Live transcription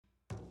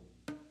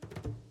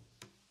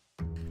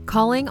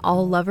calling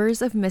all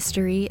lovers of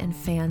mystery and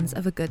fans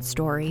of a good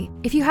story.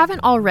 If you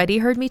haven't already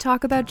heard me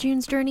talk about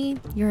June's Journey,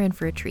 you're in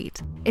for a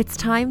treat. It's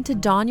time to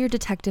don your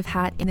detective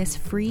hat in this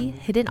free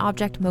hidden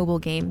object mobile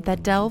game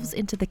that delves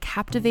into the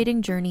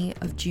captivating journey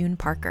of June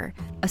Parker,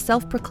 a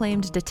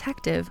self-proclaimed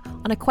detective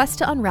on a quest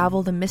to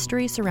unravel the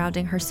mystery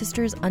surrounding her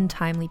sister's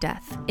untimely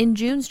death. In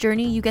June's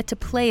Journey, you get to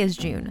play as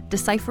June,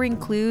 deciphering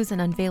clues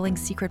and unveiling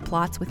secret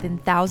plots within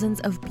thousands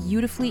of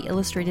beautifully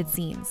illustrated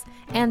scenes.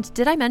 And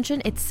did I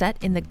mention it's set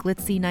in the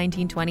glitzy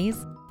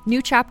 1920s? New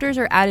chapters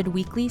are added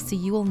weekly, so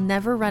you will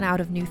never run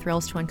out of new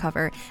thrills to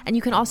uncover, and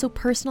you can also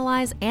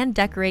personalize and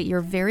decorate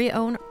your very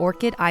own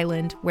Orchid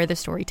Island where the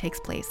story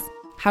takes place.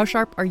 How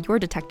sharp are your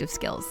detective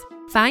skills?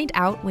 Find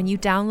out when you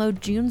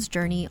download June's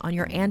Journey on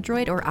your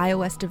Android or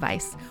iOS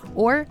device,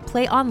 or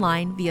play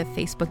online via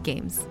Facebook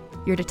Games.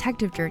 Your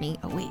detective journey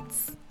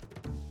awaits.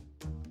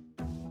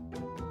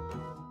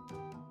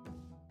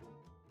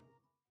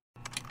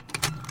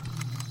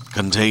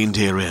 Contained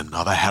herein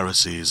are the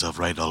heresies of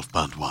Radolf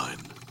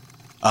Burntwine,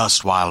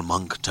 erstwhile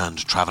monk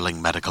turned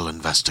traveling medical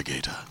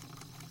investigator.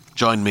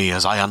 Join me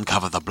as I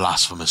uncover the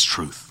blasphemous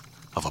truth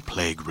of a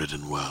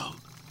plague-ridden world,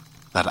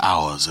 that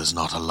ours is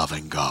not a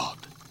loving God,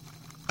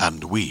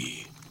 and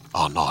we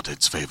are not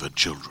its favored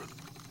children.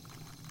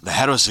 The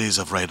heresies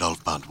of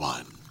Radolf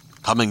Burntwine,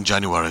 coming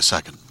January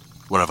 2nd,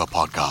 wherever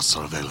podcasts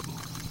are available.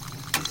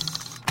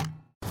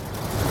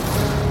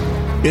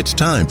 It's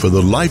time for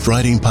the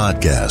Lifewriting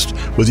Podcast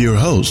with your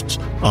hosts,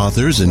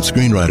 authors and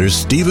screenwriters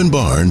Stephen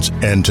Barnes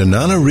and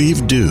Tanana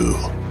Reeve Dew.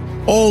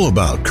 All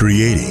about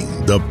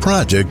creating the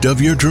project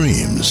of your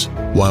dreams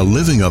while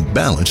living a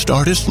balanced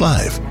artist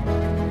life.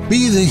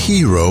 Be the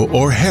hero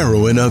or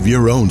heroine of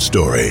your own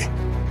story.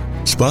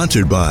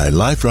 Sponsored by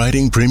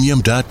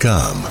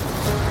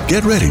LifewritingPremium.com.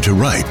 Get ready to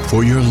write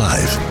for your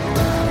life.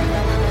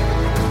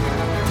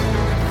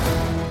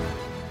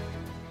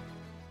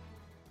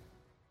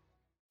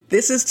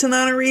 This is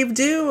Tanana Reeve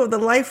Dew of the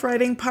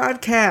Lifewriting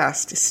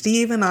Podcast.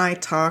 Steve and I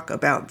talk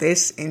about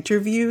this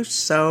interview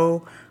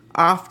so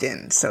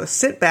often. So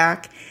sit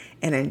back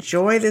and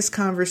enjoy this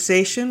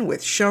conversation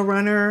with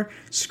showrunner,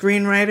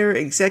 screenwriter,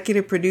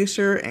 executive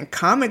producer, and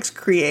comics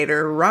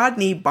creator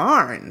Rodney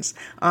Barnes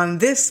on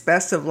this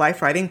Best of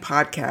Lifewriting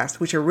Podcast,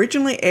 which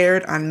originally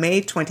aired on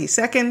May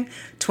 22nd,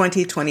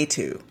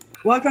 2022.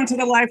 Welcome to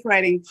the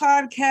Lifewriting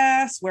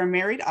Podcast, where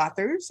married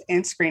authors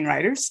and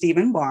screenwriters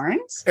Stephen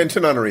Barnes and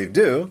Tanana Reeve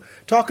Dew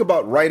talk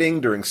about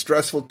writing during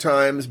stressful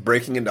times,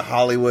 breaking into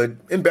Hollywood,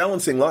 and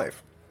balancing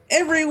life.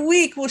 Every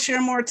week, we'll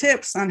share more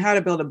tips on how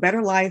to build a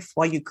better life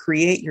while you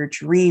create your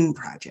dream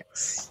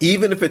projects.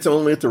 Even if it's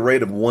only at the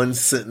rate of one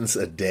sentence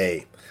a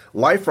day.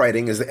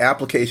 Lifewriting is the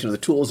application of the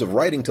tools of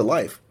writing to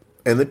life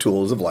and the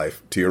tools of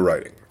life to your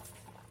writing.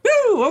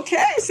 Woo,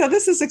 okay, so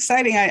this is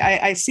exciting.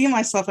 I see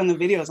myself in the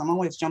videos. I'm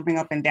always jumping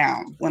up and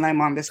down when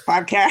I'm on this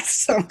podcast,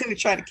 so I'm going to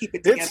try to keep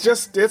it together.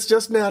 It's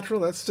just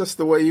natural. That's just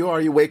the way you are.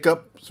 You wake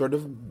up sort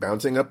of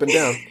bouncing up and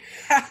down.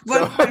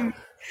 But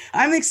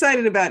I'm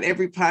excited about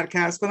every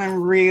podcast, but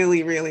I'm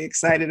really, really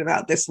excited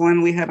about this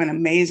one. We have an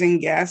amazing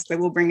guest that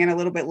we'll bring in a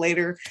little bit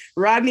later.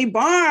 Rodney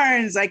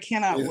Barnes. I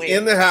cannot wait.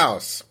 In the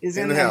house. Is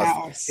in the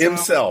house.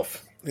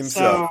 Himself.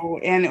 So,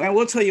 and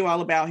we'll tell you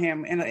all about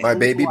him. My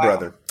baby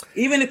brother.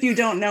 Even if you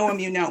don't know him,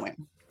 you know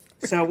him.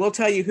 So we'll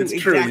tell you who it's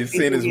exactly true. You've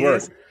seen his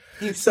work.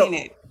 You've seen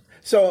it.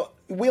 So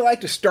we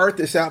like to start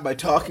this out by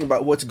talking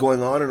about what's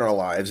going on in our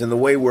lives and the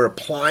way we're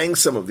applying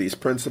some of these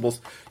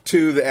principles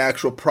to the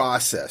actual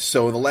process.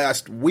 So in the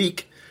last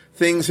week,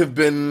 things have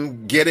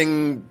been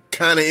getting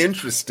kind of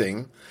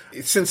interesting.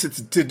 Since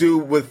it's to do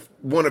with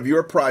one of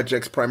your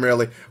projects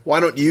primarily, why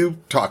don't you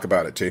talk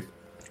about it, T?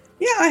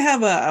 Yeah, I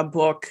have a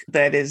book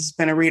that has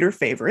been a reader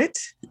favorite,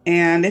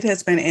 and it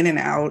has been in and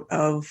out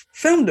of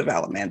film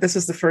development. This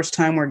is the first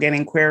time we're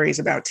getting queries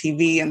about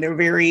TV, and they're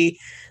very,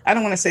 I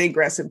don't want to say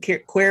aggressive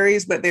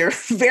queries, but they're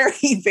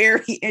very,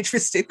 very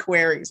interested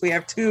queries. We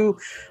have 2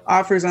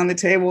 offers on the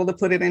table to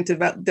put it into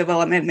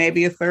development,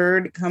 maybe a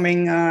third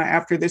coming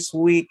after this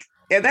week.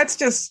 Yeah, that's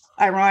just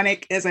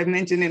ironic, as I've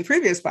mentioned in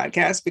previous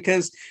podcasts,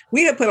 because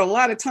we have put a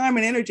lot of time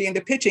and energy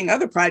into pitching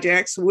other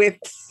projects with,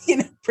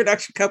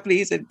 production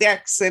companies and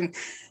decks and,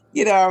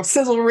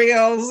 sizzle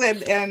reels.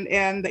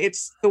 And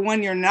it's the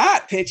one you're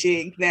not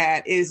pitching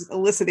that is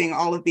eliciting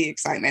all of the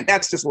excitement.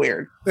 That's just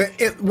weird.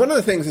 One of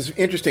the things that's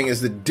interesting is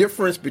the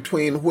difference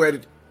between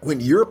when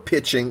you're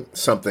pitching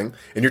something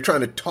and you're trying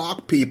to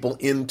talk people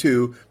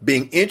into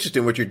being interested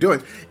in what you're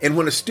doing, and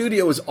when a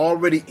studio is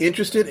already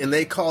interested and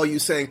they call you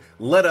saying,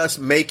 let us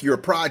make your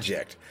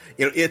project,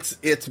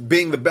 it's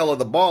being the belle of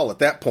the ball at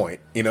that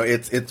point.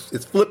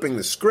 It's flipping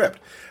the script.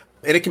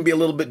 And it can be a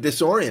little bit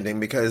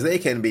disorienting because they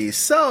can be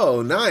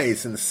so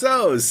nice and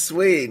so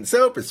sweet and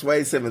so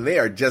persuasive, and they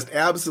are just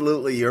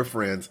absolutely your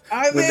friends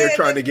when they're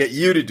trying to get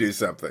you to do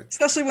something.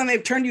 Especially when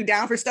they've turned you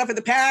down for stuff in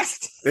the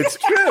past. It's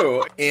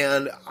true.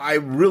 And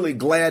I'm really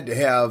glad to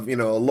have, a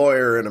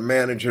lawyer and a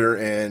manager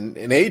and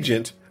an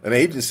agent, an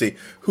agency,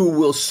 who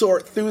will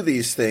sort through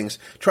these things,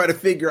 try to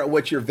figure out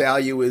what your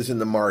value is in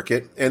the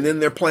market, and then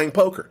they're playing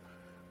poker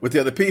with the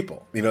other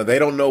people. They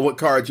don't know what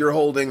cards you're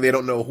holding. They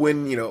don't know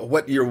when,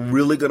 what you're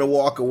really going to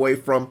walk away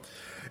from.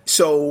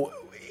 So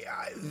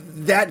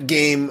that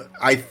game,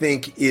 I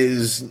think,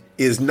 is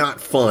not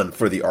fun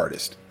for the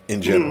artist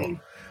in general.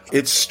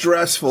 It's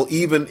stressful,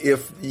 even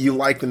if you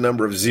like the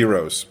number of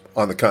zeros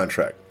on the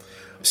contract.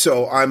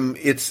 So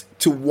it's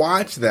to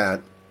watch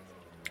that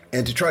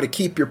and to try to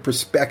keep your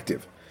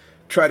perspective,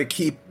 try to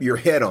keep your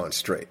head on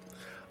straight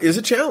is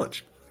a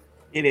challenge.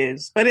 It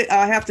is. But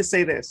I have to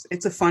say this.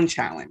 It's a fun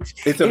challenge.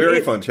 It's a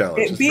very fun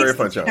challenge. It's a very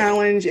fun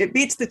challenge. It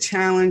beats the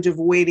challenge of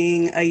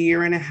waiting a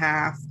year and a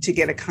half to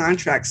get a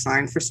contract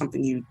signed for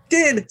something you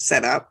did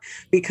set up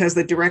because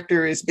the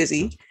director is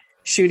busy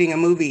shooting a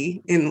movie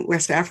in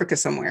West Africa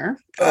somewhere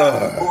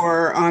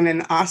or on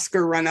an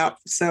Oscar run-up,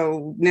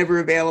 so never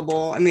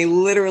available. I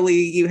mean, literally,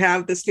 you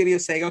have the studio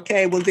saying,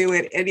 okay, we'll do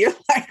it. And you're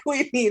like,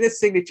 we need a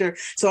signature,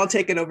 so I'll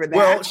take it over that.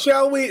 Well,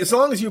 shall we? As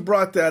long as you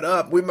brought that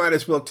up, we might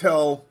as well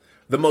tell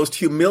the most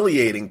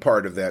humiliating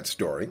part of that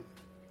story.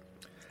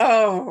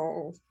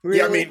 Oh, really?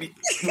 Yeah, I mean,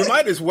 we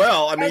might as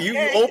well. I mean,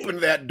 okay. You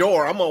opened that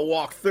door. I'm going to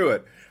walk through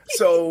it.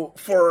 So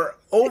for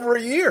over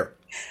a year.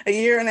 A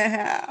year and a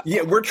half.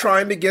 Yeah, we're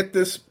trying to get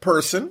this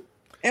person.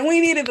 And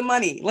we needed the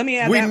money. Let me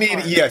add that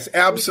part. Yes,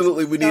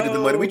 absolutely. We needed the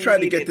money. We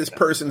tried to get this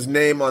person's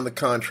name on the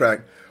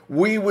contract.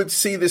 We would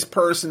see this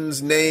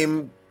person's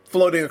name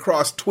floating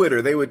across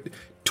Twitter. They would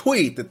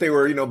tweet that they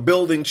were,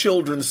 building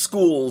children's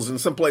schools in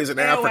someplace in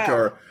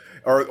Africa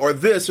or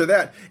this or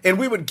that. And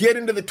we would get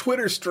into the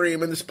Twitter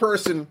stream and this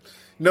person...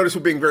 Notice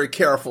we're being very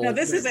careful. No,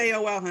 this is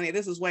AOL, honey.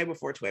 This is way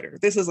before Twitter.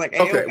 This is like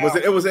AOL. Okay,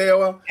 it was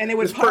AOL? And it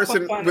would this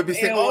person would be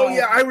saying, oh,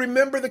 yeah, I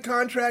remember the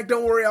contract.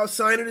 Don't worry, I'll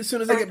sign it as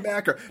soon as I get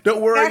back. Or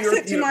don't worry,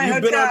 you've been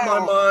on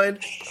my mind.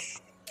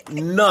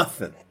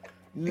 Nothing.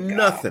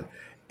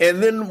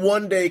 And then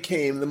one day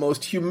came the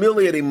most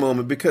humiliating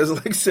moment because,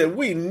 like I said,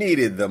 we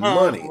needed the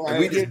money. And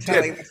we just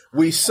did.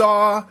 We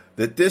saw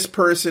that this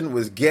person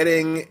was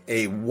getting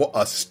a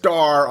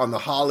star on the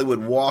Hollywood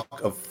Walk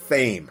of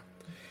Fame.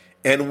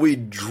 And we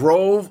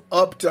drove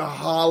up to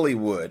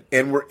Hollywood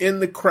and we're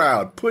in the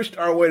crowd, pushed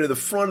our way to the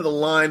front of the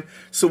line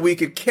so we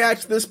could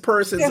catch this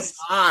person's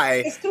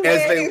eye as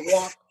they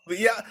walk.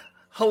 Yeah,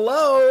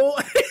 hello,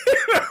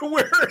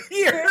 we're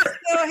here. We're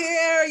still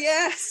here,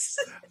 yes.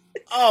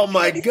 Oh,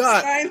 my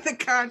God. Sign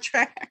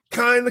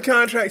the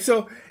contract.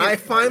 So I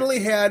finally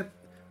had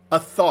a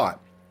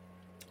thought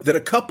that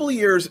a couple of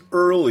years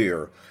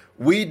earlier,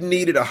 we'd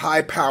needed a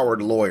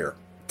high-powered lawyer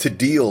to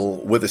deal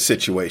with a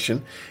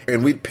situation,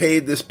 and we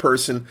paid this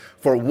person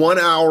for 1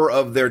 hour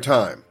of their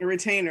time. A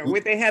retainer.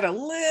 They had a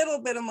little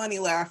bit of money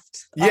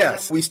left.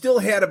 Yes, we still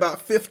had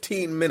about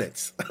 15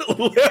 minutes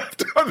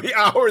left on the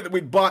hour that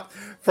we bought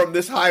from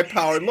this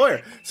high-powered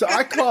lawyer. So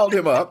I called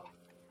him up,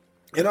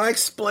 and I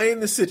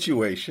explained the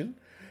situation,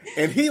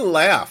 and he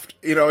laughed.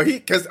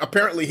 Because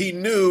apparently he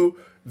knew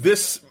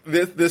this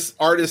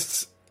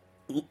artist's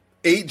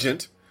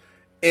agent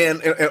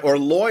or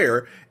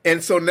lawyer.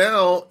 And so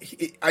now,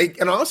 I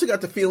also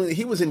got the feeling that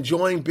he was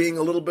enjoying being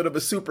a little bit of a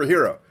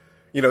superhero.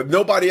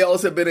 Nobody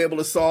else had been able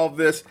to solve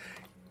this.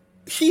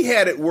 He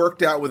had it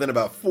worked out within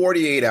about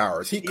 48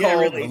 hours. He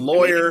called the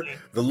lawyer.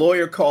 The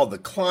lawyer called the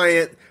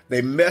client.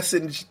 They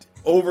messaged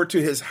over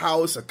to his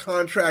house a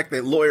contract.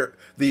 The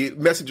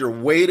messenger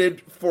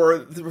waited for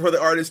the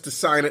artist to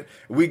sign it.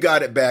 We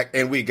got it back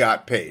and we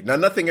got paid. Now,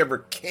 nothing ever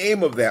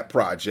came of that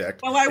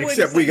project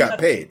except we got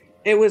paid.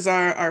 It was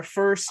our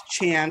first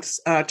chance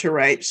to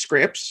write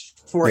scripts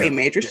for a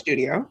major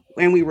studio.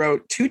 And we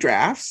wrote 2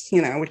 drafts,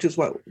 which is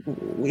what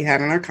we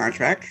had in our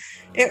contract.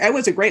 It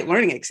was a great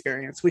learning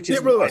experience, which is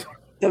what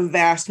the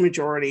vast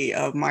majority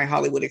of my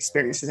Hollywood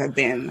experiences have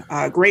been.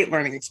 Great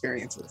learning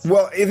experiences.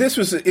 Well, it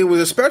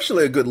was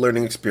especially a good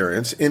learning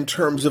experience in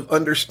terms of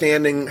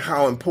understanding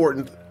how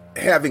important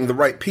having the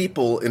right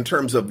people in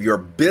terms of your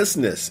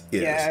business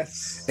is.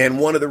 Yes. And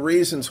one of the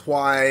reasons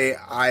why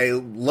I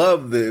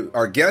love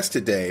our guest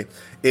today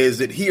is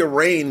that he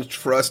arranged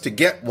for us to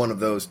get one of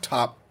those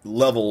top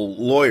level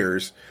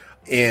lawyers.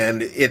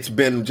 And it's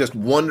been just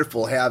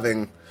wonderful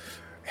having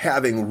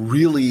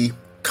really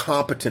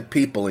competent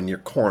people in your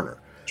corner.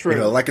 True.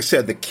 Like I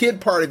said, the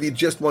kid part of you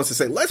just wants to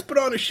say, let's put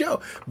on a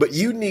show. But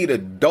you need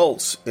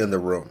adults in the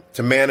room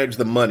to manage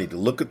the money, to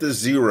look at the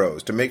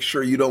zeros, to make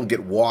sure you don't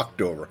get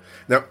walked over.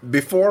 Now,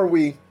 before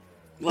is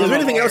there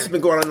anything else that's been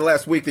going on in the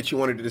last week that you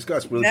wanted to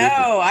discuss?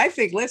 No, I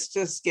think let's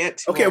just get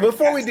to Okay,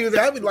 before we do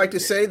that, we'd like to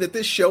say that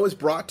this show is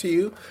brought to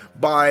you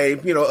by,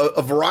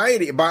 a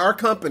variety, by our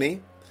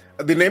company.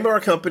 The name of our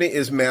company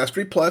is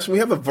Mastery Plus. We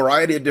have a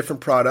variety of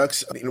different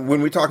products.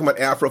 When we talk about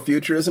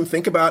Afrofuturism,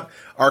 think about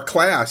our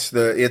class.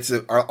 It's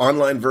our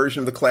online version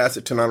of the class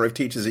that Tanana Reeve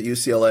teaches at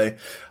UCLA,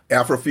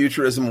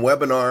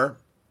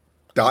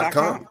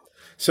 AfrofuturismWebinar.com.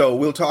 So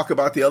we'll talk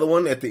about the other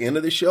one at the end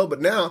of the show.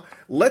 But now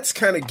let's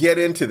kind of get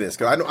into this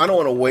because I don't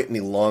want to wait any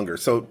longer.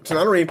 So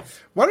Tanana Reeve,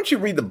 why don't you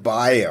read the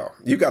bio?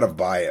 You got a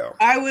bio.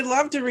 I would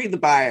love to read the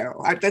bio.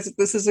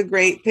 This is a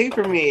great thing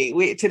for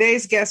me.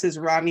 Today's guest is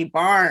Rodney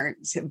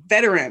Barnes,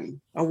 veteran,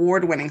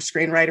 award-winning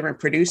screenwriter and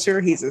producer.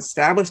 He's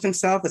established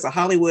himself as a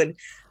Hollywood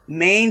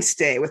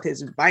mainstay with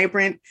his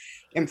vibrant,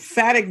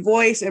 emphatic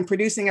voice and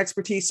producing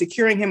expertise,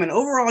 securing him an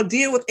overall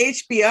deal with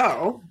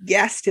HBO.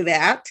 Yes to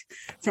that.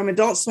 From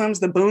Adult Swim's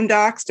The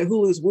Boondocks to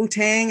Hulu's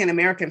Wu-Tang and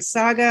American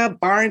Saga,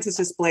 Barnes has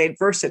displayed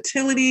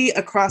versatility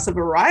across a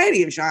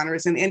variety of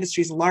genres in the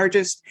industry's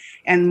largest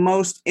and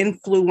most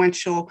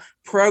influential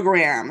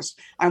programs.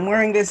 I'm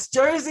wearing this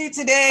jersey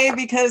today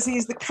because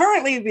he's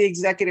currently the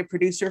executive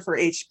producer for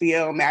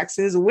HBO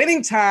Max's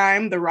Winning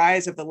Time, The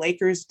Rise of the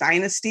Lakers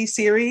Dynasty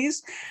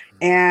series.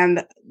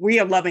 And we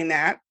are loving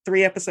that.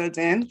 3 episodes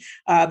in.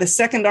 The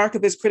second arc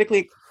of his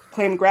critically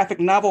acclaimed graphic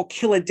novel,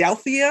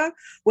 Philadelphia,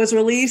 was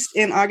released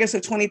in August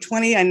of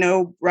 2020. I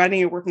know, Rodney,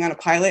 you're working on a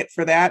pilot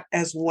for that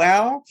as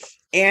well.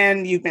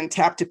 And you've been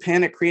tapped to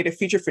pen a creative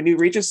feature for New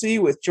Regency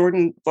with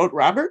Jordan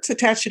Vogt-Roberts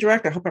attached to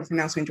direct. I hope I'm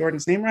pronouncing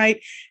Jordan's name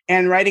right.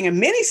 And writing a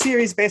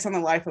mini-series based on the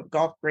life of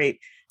golf great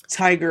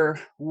Tiger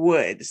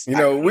Woods.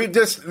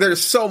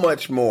 There's so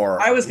much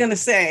more. I was going to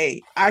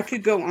say, I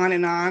could go on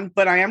and on,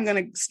 but I am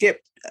going to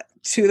skip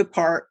to the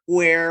part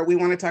where we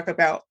want to talk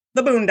about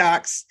The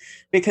Boondocks,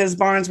 because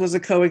Barnes was a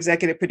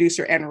co-executive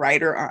producer and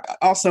writer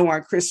also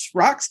on Chris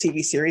Rock's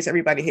TV series,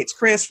 Everybody Hates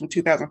Chris, from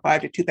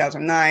 2005 to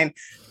 2009,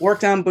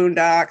 worked on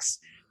Boondocks.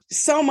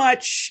 So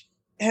much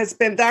has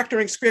been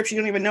doctoring scripts. You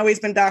don't even know he's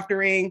been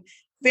doctoring.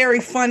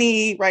 Very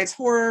funny, writes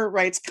horror,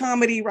 writes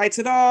comedy, writes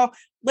it all.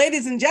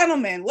 Ladies and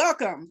gentlemen,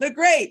 welcome the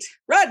great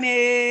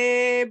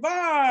Rodney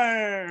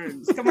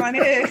Barnes. Come on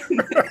in.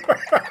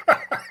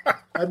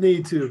 I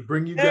need to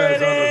bring you guys on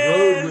the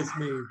road with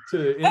me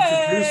to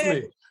introduce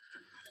me.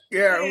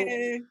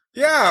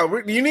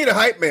 Yeah. You need a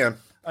hype man.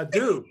 I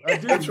do.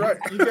 That's right.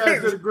 You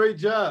guys did a great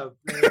job.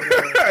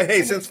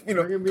 Hey, since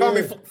call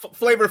me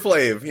Flavor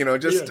Flav.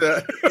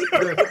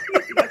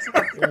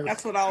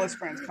 That's what all his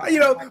friends call.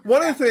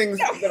 One of the things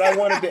that I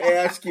wanted to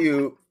ask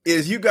you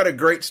is you got a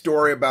great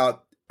story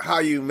about how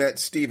you met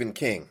Stephen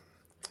King.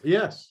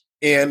 Yes.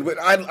 And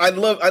I'd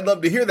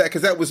love to hear that,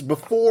 because that was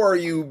before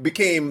you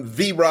became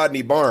the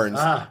Rodney Barnes.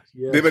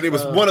 Yes. But it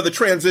was one of the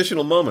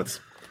transitional moments.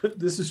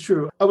 This is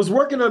true. I was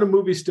working on a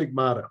movie,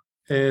 Stigmata,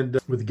 and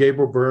with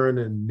Gabriel Byrne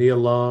and Nia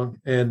Long.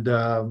 And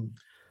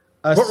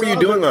what were you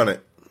doing on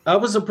it? I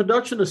was a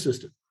production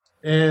assistant,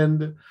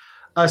 and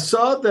I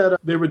saw that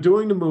they were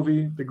doing the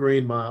movie The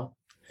Green Mile,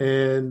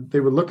 and they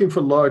were looking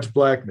for large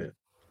black men.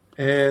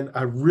 And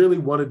I really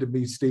wanted to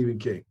meet Stephen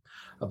King.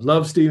 I've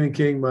loved Stephen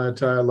King my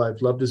entire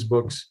life, loved his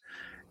books.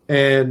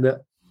 And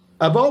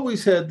I've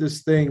always had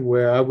this thing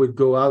where I would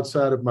go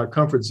outside of my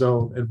comfort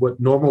zone and what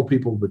normal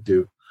people would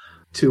do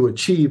to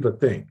achieve a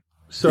thing.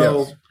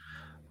 So yes.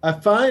 I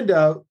find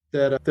out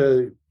that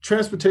the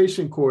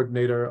transportation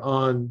coordinator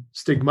on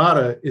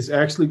Stigmata is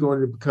actually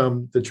going to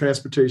become the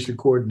transportation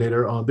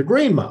coordinator on The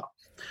Green Mile.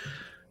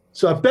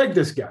 So I begged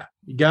this guy,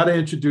 you got to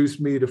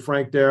introduce me to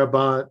Frank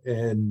Darabont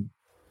and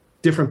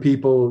different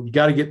people. You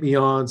got to get me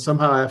on.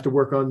 Somehow I have to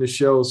work on this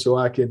show so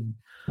I can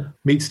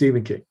meet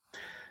Stephen King.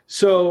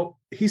 So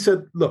he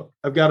said, look,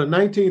 I've got a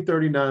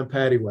 1939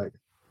 paddy wagon.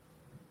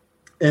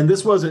 And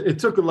it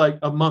took like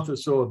a month or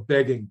so of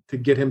begging to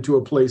get him to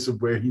a place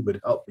of where he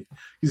would help me,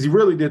 because he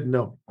really didn't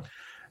know me.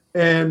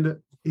 And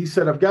he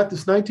said, I've got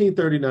this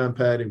 1939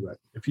 paddy wagon.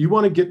 If you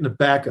want to get in the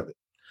back of it,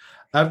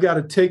 I've got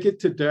to take it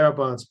to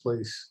Darabont's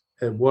place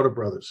at Warner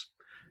Brothers.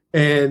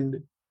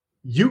 And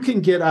you can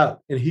get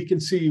out and he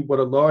can see what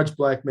a large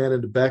black man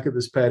in the back of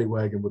this paddy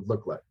wagon would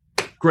look like.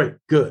 Great.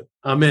 Good.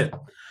 I'm in.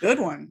 Good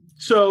one.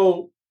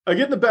 So I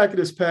get in the back of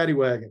this paddy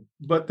wagon,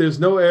 but there's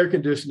no air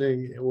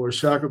conditioning or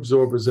shock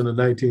absorbers in a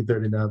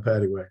 1939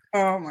 paddy wagon.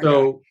 Oh my God.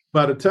 So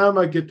by the time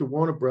I get to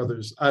Warner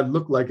Brothers, I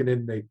look like an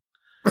inmate.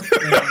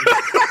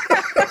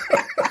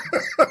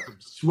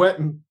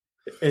 Sweating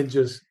and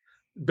just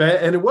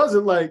bad. And it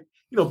wasn't like,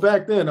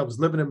 back then I was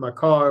living in my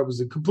car. It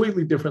was a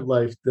completely different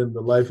life than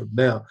the life of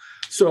now.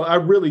 So I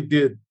really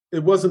did.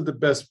 It wasn't the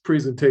best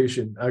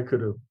presentation I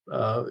could have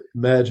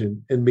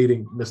imagined in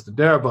meeting Mr.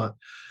 Darabont.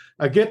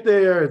 I get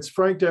there. It's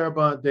Frank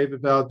Darabont,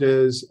 David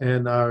Valdez,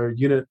 and our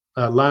unit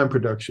line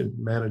production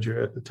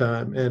manager at the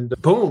time. And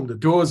boom, the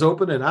doors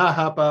open and I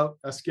hop out.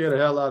 I scare the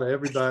hell out of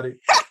everybody.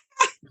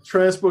 The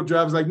transport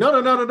driver's like,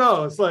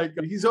 no. It's like,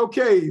 he's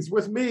okay. He's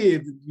with me.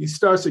 He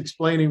starts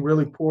explaining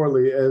really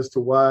poorly as to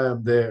why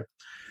I'm there.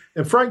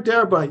 And Frank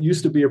Darabont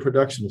used to be a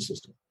production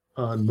assistant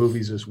on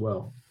movies as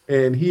well.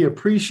 And he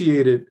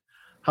appreciated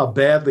how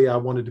badly I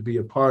wanted to be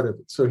a part of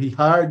it. So he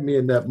hired me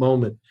in that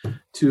moment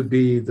to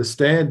be the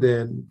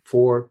stand-in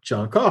for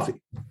John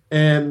Coffey.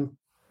 And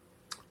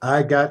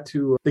I got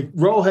to, the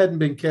role hadn't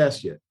been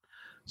cast yet.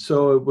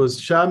 So it was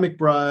Shy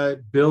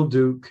McBride, Bill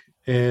Duke,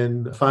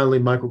 and finally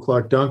Michael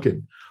Clark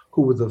Duncan,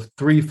 who were the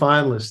 3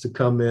 finalists to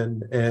come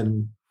in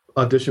and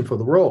audition for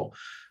the role.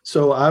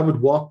 So I would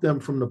walk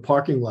them from the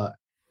parking lot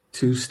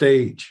to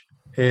stage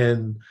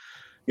and,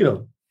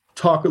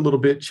 talk a little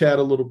bit, chat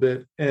a little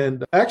bit.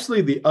 And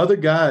actually the other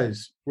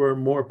guys were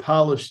more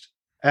polished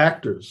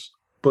actors,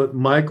 but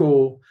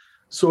Michael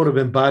sort of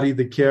embodied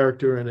the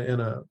character in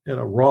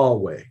a raw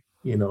way.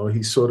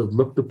 He sort of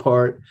looked the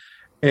part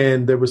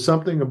And there was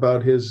something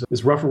about his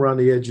rough around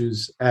the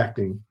edges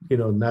acting,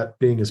 not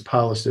being as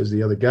polished as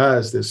the other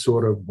guys that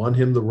sort of won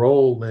him the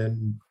role.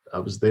 And I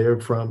was there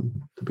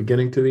from the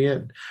beginning to the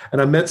end.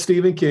 And I met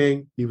Stephen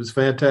King. He was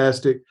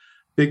fantastic.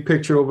 Big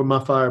picture over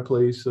my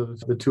fireplace of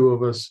the two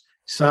of us.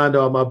 Signed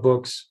all my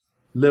books,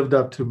 lived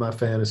up to my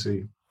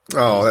fantasy.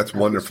 Oh, that's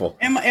wonderful.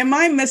 Am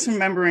I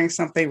misremembering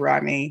something,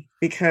 Rodney?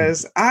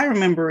 Because I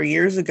remember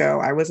years ago,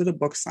 I was at a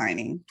book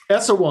signing.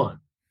 Essawan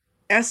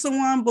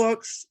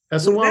Books.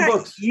 Essawan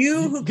Books.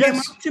 You who came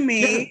up to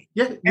me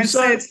and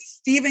said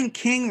Stephen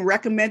King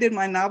recommended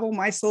my novel,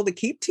 My Soul to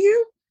Keep, to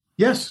you?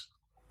 Yes.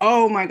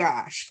 Oh my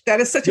gosh. That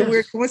is such a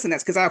weird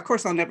coincidence, because of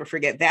course I'll never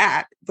forget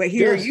that. But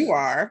here you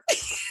are.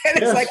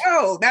 And it's like,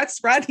 oh,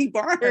 that's Rodney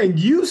Barnes. And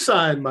you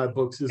signed my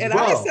books as well.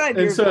 I signed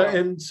your book.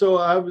 And so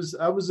I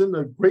was in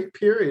a great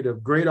period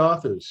of great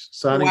authors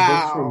signing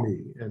books for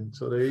me. And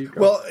so there you go.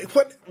 Well,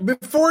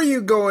 before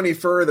you go any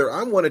further,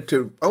 I want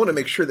to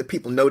make sure that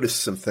people notice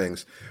some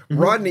things.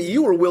 Mm-hmm. Rodney,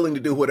 you were willing to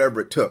do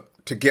whatever it took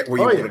to get where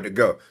you wanted to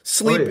go.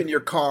 Sleep in your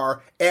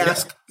car,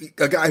 ask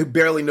a guy who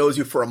barely knows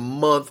you for a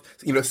month,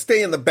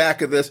 stay in the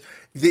back of this.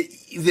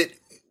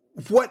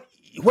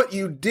 What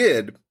you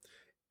did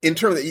in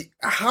terms of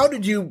how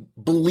did you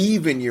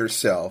believe in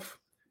yourself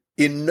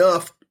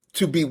enough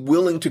to be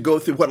willing to go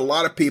through what a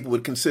lot of people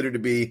would consider to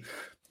be,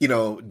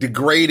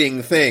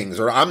 degrading things,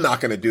 or I'm not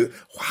going to do it.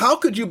 How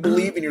could you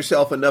believe in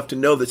yourself enough to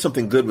know that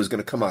something good was going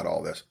to come out of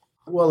all this?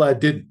 Well, I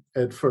didn't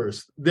at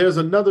first. There's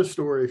another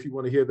story if you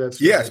want to hear that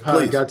story. Yes, how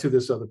please. I got to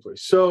this other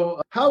place.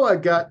 So how I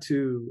got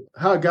to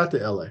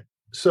LA.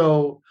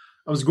 So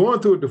I was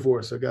going through a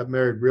divorce. I got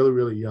married really,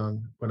 really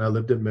young when I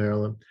lived in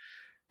Maryland.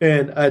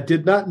 And I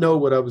did not know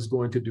what I was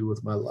going to do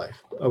with my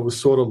life. I was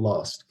sort of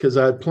lost because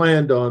I had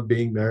planned on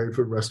being married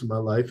for the rest of my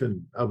life.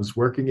 And I was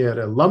working at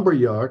a lumber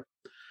yard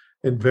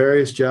in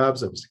various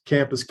jobs. I was a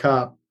campus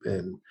cop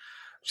and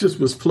just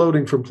was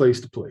floating from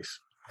place to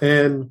place.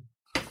 And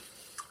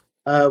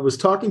I was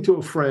talking to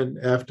a friend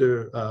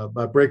after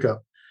my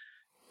breakup,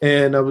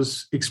 and I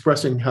was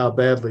expressing how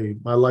badly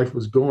my life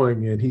was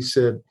going. And he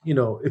said,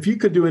 if you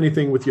could do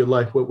anything with your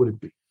life, what would it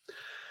be?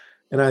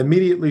 And I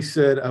immediately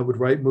said, I would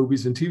write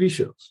movies and TV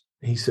shows.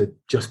 And he said,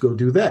 just go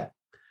do that.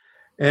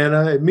 And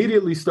I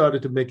immediately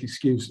started to make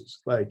excuses.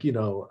 Like, I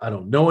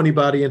don't know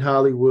anybody in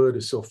Hollywood.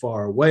 It's so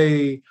far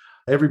away.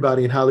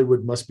 Everybody in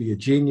Hollywood must be a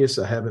genius.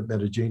 I haven't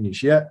met a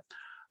genius yet.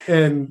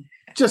 And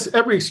just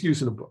every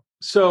excuse in the book.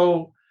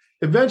 So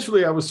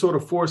eventually I was sort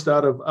of forced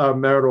out of our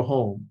marital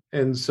home.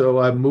 And so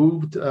I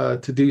moved to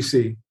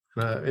DC,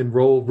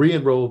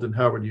 re-enrolled in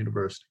Howard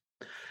University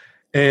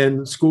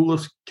and School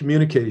of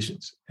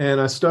Communications.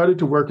 And I started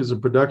to work as a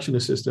production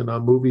assistant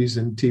on movies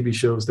and TV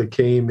shows that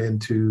came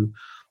into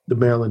the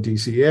Maryland,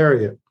 DC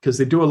area, because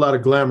they do a lot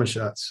of glamour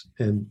shots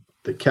in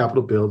the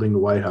Capitol building, the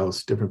White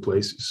House, different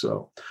places.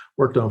 So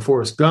worked on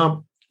Forrest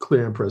Gump,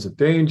 Clear and Present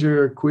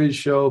Danger, Quiz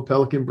Show,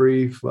 Pelican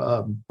Brief,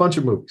 a bunch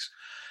of movies.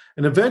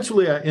 And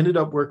eventually I ended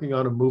up working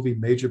on a movie,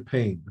 Major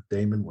Payne, with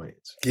Damon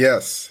Wayans.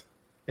 Yes.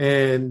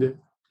 And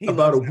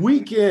about a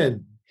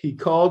weekend, he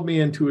called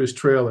me into his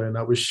trailer, and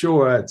I was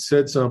sure I'd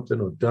said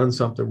something or done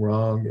something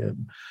wrong.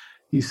 And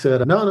he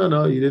said,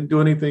 no, you didn't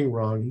do anything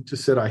wrong. He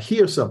just said, I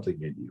hear something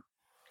in you.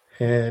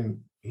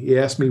 And he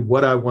asked me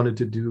what I wanted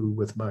to do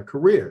with my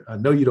career. I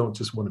know you don't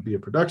just want to be a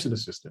production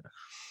assistant.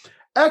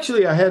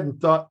 Actually, I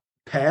hadn't thought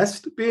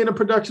past being a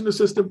production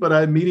assistant, but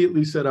I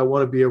immediately said, I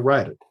want to be a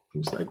writer. He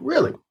was like,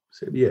 really? I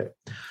said, yeah.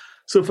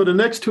 So for the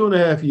next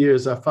 2.5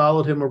 years, I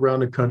followed him around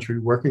the country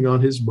working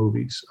on his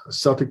movies,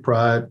 Celtic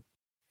Pride,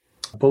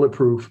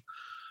 Bulletproof, a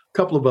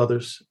couple of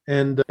others.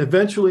 And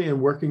eventually in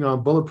working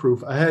on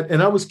Bulletproof,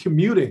 I was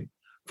commuting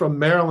from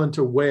Maryland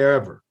to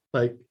wherever,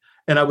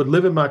 and I would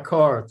live in my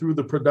car through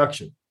the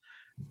production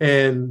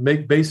and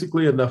make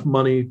basically enough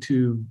money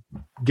to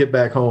get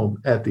back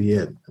home at the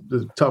end.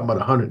 Talking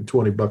about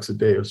 $120 a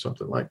day or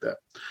something like that.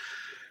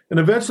 And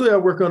eventually I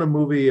work on a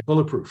movie,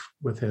 Bulletproof,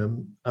 with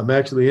him. I'm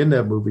actually in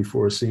that movie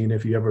for a scene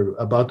if you ever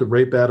about to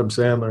rape Adam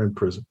Sandler in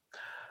prison.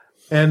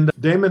 And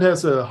Damon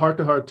has a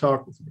heart-to-heart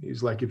talk with me.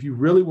 He's like, if you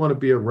really want to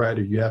be a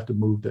writer, you have to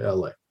move to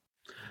LA.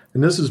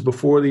 And this is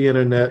before the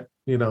internet,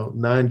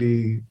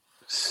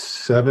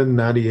 97,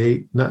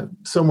 98,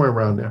 somewhere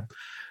around there.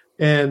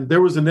 And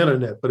there was an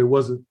internet, but it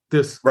wasn't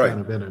this kind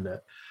of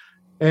internet.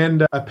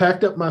 And I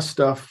packed up my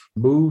stuff,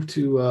 moved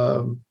to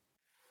LA.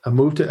 I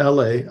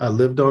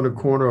lived on the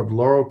corner of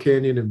Laurel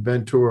Canyon and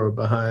Ventura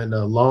behind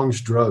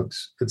Long's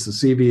Drugs. It's a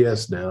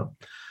CVS now.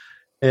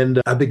 And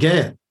I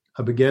began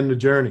the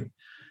journey.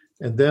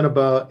 And then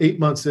about 8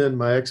 months in,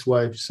 my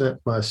ex-wife sent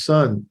my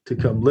son to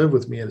come live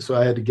with me. And so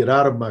I had to get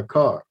out of my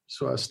car.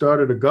 So I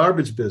started a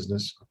garbage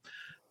business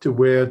to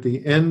where at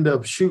the end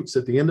of shoots,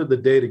 at the end of the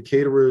day, the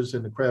caterers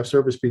and the craft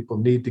service people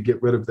need to get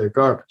rid of their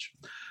garbage.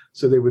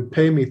 So they would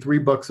pay me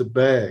 $3 a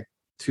bag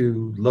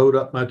to load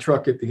up my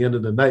truck at the end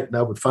of the night, and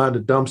I would find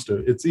a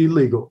dumpster. It's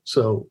illegal,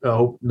 so I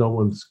hope no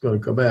one's going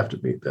to come after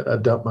me that I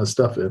dump my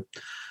stuff in.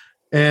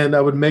 And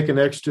I would make an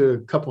extra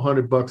couple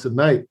 $100 a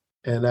night,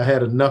 and I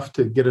had enough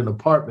to get an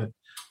apartment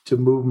to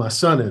move my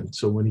son in.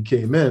 So when he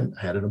came in,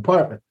 I had an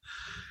apartment.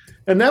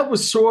 And that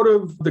was sort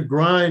of the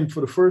grind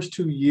for the first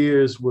 2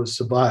 years was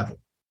survival,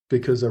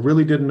 because I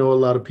really didn't know a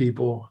lot of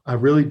people. I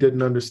really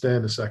didn't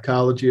understand the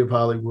psychology of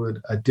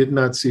Hollywood. I did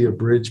not see a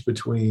bridge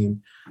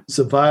between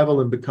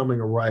survival and becoming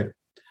a writer.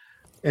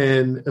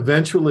 And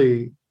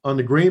eventually on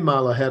the Green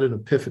Mile, I had an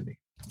epiphany.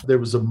 There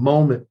was a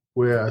moment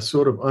where I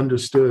sort of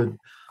understood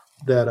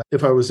that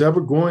if I was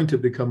ever going to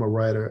become a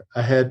writer,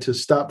 I had to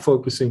stop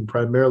focusing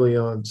primarily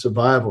on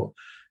survival.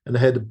 And I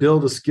had to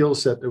build a skill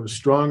set that was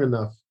strong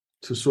enough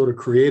to sort of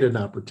create an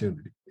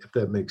opportunity, if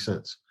that makes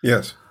sense.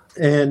 Yes.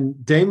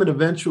 And Damon,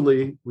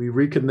 eventually we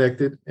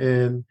reconnected,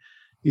 and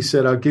he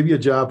said, I'll give you a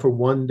job for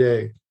one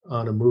day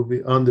on a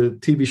movie, on the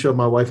TV show,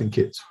 My Wife and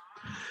Kids.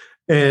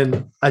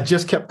 And I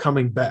just kept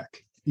coming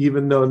back,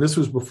 even though, and this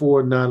was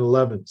before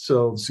 9/11.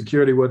 So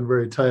security wasn't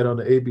very tight on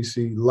the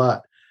ABC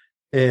lot.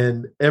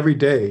 And every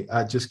day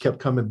I just kept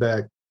coming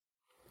back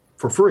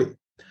for free.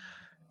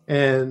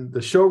 And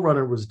the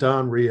showrunner was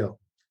Don Rio.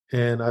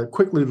 And I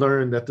quickly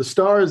learned that the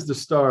star is the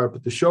star,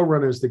 but the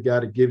showrunner is the guy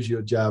that gives you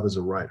a job as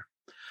a writer.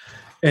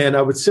 And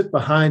I would sit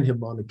behind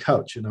him on the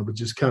couch and I would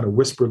just kind of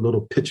whisper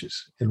little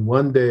pitches. And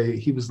one day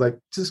he was like,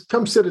 just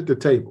come sit at the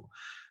table.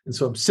 And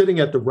so I'm sitting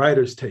at the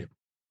writer's table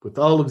with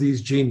all of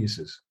these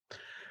geniuses.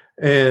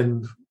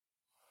 And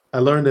I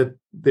learned that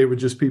they were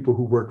just people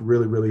who worked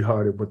really, really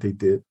hard at what they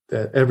did,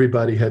 that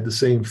everybody had the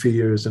same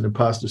fears and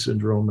imposter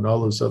syndrome and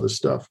all this other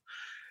stuff.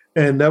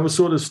 And that was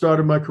sort of the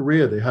start of my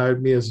career. They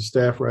hired me as a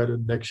staff writer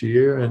the next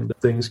year, and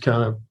things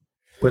kind of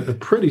went in a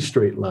pretty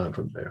straight line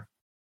from there.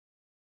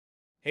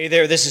 Hey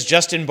there, this is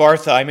Justin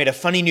Bartha. I made a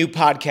funny new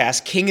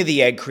podcast, King of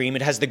the Egg Cream.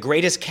 It has the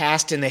greatest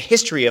cast in the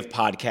history of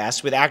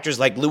podcasts with actors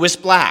like Louis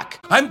Black.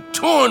 I'm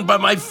torn by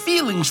my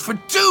feelings for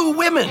two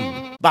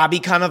women. Bobby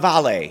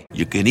Cannavale.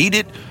 You can eat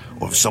it,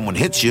 or if someone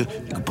hits you,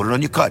 you can put it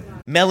on your cut.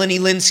 Melanie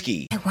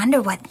Linsky. I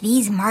wonder what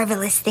these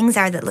marvelous things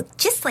are that look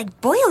just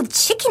like boiled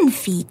chicken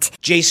feet.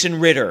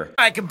 Jason Ritter.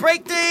 I can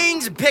break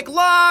things and pick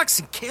locks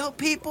and kill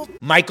people.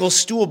 Michael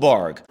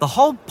Stuhlbarg. The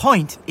whole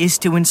point is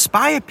to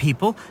inspire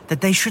people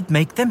that they should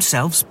make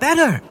themselves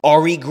better.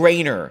 Ari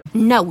Grainer.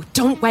 No,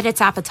 don't whet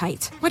its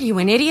appetite. What are you,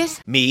 an idiot?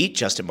 Me,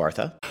 Justin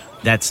Bartha.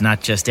 That's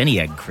not just any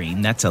egg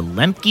cream, that's a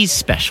Lemke's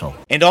special.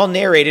 And all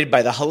narrated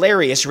by the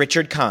hilarious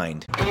Richard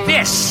Kind.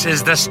 This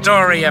is the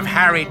story of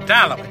Harry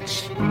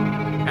Dalowitz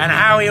and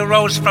how he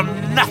rose from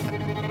nothing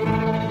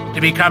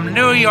to become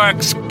New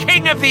York's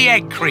King of the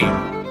Egg Cream.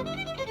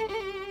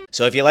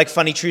 So if you like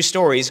funny true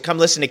stories, come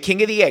listen to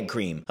King of the Egg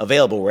Cream,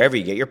 available wherever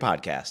you get your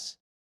podcasts.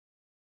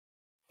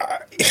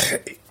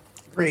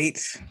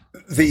 Great.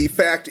 The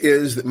fact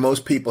is that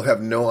most people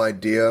have no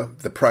idea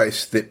the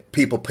price that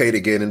people pay to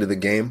get into the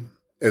game,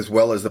 as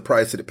well as the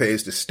price that it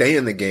pays to stay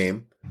in the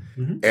game,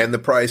 and the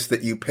price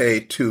that you pay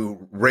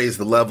to raise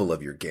the level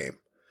of your game.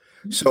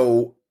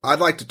 So I'd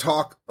like to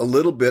talk a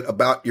little bit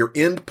about your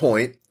end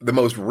point, the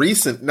most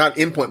recent, not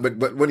end point, but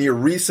one of your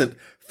recent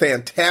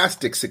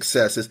fantastic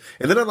successes.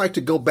 And then I'd like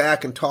to go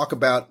back and talk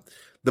about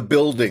the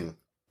building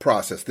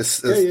process, the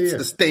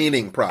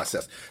sustaining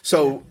process.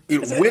 So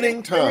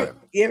winning time.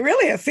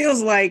 It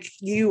feels like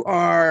you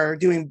are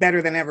doing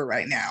better than ever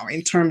right now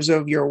in terms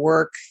of your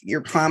work,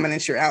 your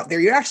prominence. You're out there.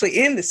 You're actually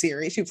in the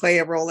series. You play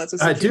a role as a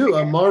security I do.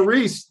 guard. I'm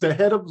Maurice, the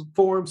head of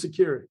Forum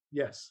Security.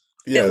 Yes.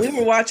 Yes. And we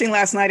were watching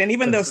last night, and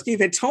even though Steve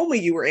had told me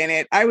you were in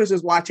it, I was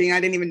just watching.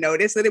 I didn't even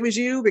notice that it was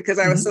you because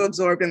I was so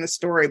absorbed in the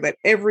story. But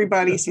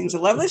everybody seems to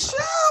love the show,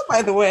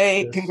 by the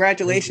way. Yes.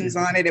 Congratulations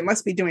on it. It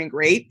must be doing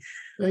great.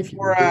 Thank you.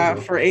 For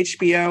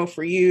HBO,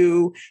 for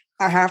you.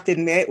 I have to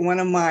admit, one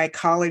of my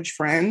college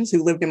friends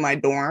who lived in my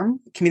dorm,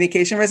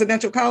 Communication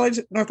Residential College,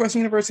 Northwestern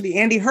University,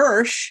 Andy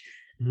Hirsch,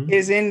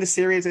 is in the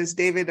series as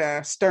David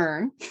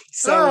Stern.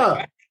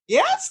 So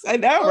yes, I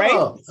know, right?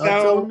 I'll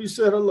tell him you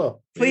said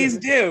hello. Please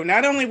do.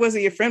 Not only was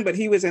he a friend, but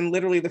he was in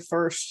literally the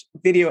first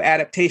video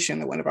adaptation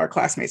that one of our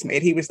classmates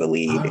made. He was the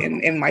lead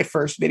in my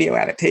first video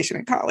adaptation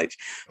in college.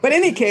 But in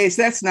any case,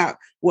 that's not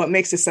what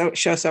makes the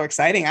show so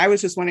exciting. I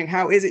was just wondering,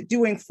 how is it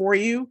doing for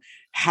you?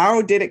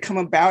 How did it come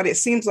about? It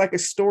seems like a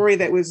story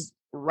that was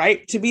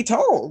ripe to be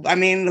told. I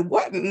mean,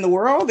 what in the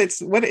world?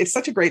 It's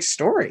such a great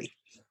story.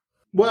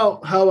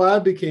 Well, how I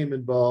became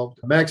involved,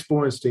 Max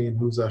Bornstein,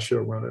 who's our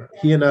showrunner,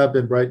 he and I have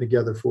been writing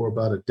together for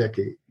about a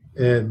decade.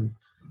 And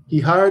he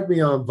hired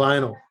me on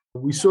vinyl.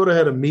 We sort of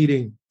had a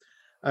meeting.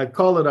 I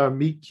call it our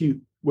meet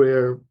cute,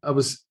 where I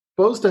was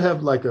supposed to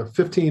have like a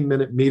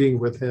 15-minute meeting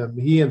with him.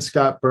 He and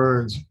Scott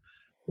Burns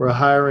were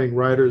hiring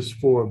writers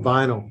for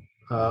vinyl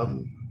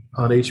on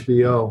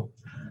HBO.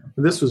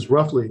 And this was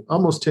roughly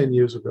almost 10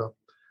 years ago.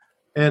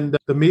 And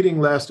the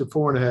meeting lasted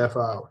 4.5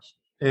 hours.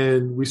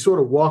 And we sort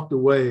of walked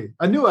away.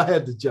 I knew I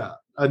had the job.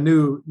 I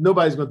knew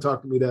nobody's going to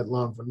talk to me that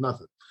long for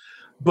nothing.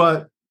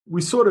 But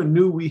we sort of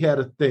knew we had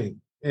a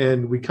thing.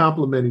 And we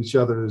complement each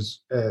other as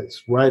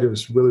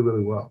writers really,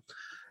 really well.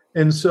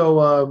 And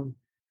so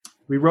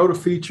we wrote a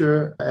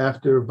feature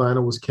after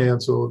vinyl was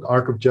canceled,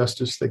 Arc of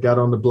Justice, that got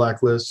on the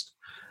blacklist,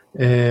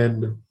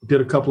 and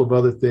did a couple of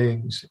other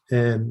things.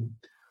 And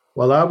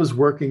While I was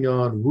working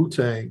on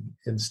Wu-Tang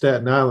in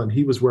Staten Island,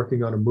 he was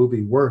working on a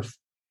movie, Worth,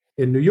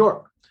 in New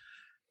York.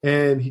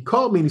 And he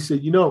called me and he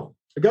said,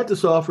 I got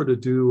this offer to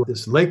do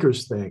this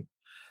Lakers thing.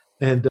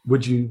 And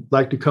would you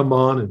like to come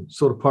on and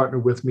sort of partner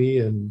with me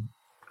and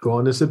go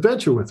on this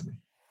adventure with me?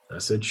 I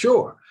said,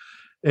 sure.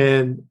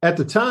 And at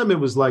the time, it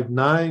was like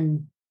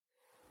 9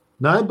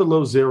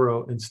 below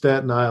zero in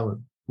Staten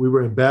Island. We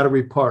were in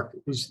Battery Park.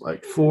 It was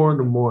like 4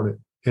 a.m.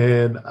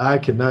 and I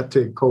cannot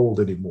take cold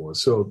anymore.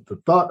 So the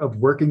thought of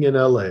working in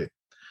LA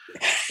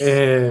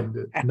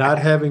and not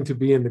having to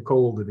be in the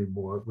cold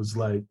anymore was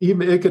like,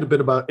 even it could have been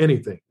about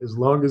anything as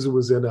long as it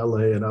was in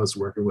LA and I was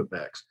working with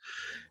Max.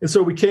 And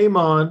so we came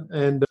on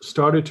and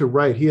started to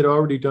write. He had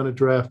already done a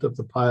draft of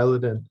the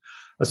pilot and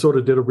I sort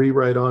of did a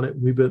rewrite on it.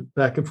 We went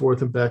back and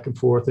forth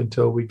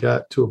until we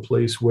got to a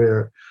place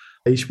where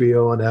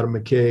HBO and Adam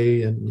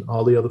McKay and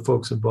all the other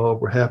folks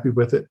involved were happy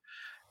with it.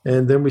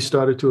 And then we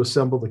started to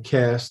assemble the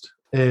cast.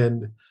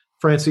 And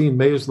Francine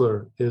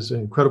Maisler is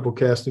an incredible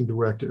casting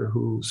director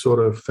who sort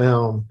of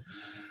found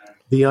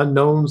the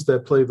unknowns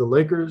that play the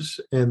Lakers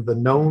and the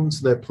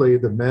knowns that play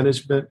the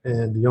management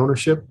and the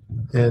ownership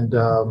and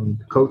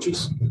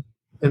coaches.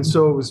 And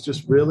so it was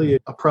just really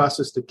a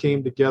process that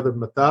came together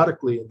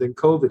methodically, and then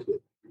COVID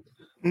hit.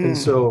 And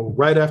so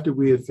right after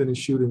we had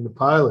finished shooting the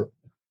pilot,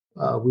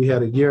 we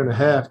had a year and a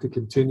half to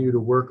continue to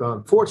work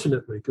on,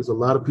 fortunately, because a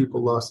lot of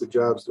people lost their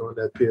jobs during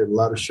that period. A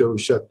lot of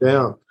shows shut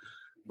down.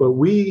 But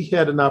we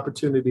had an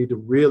opportunity to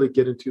really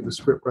get into the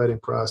script writing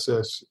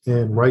process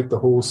and write the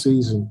whole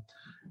season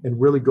and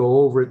really go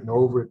over it and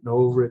over it and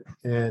over it.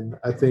 And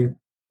I think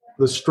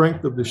the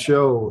strength of the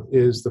show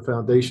is the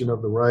foundation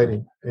of the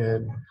writing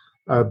and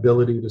our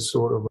ability to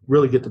sort of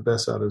really get the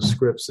best out of the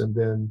scripts. And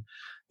then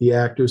the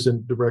actors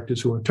and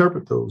directors who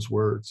interpret those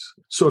words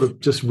sort of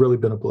just really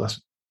been a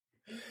blessing.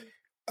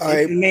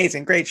 It's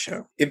amazing. Great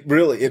show. It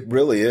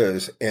really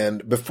is.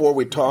 And before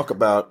we talk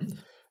about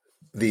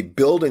the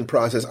building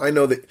process, I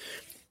know that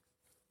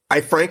I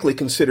frankly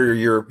consider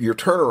your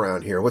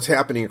turnaround here, what's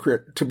happening in your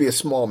career, to be a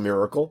small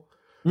miracle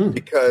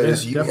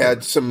because you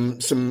had some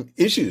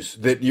issues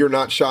that you're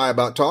not shy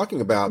about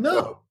talking about.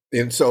 No.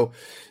 And so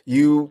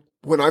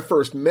when I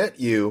first met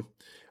you,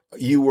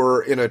 you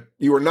were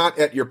not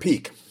at your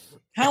peak.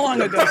 How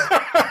long ago?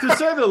 To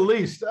say the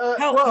least.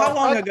 How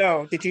long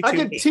ago did you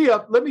two meet?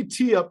 Let me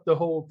tee up the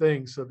whole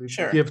thing so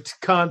to give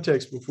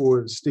context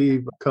before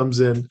Steve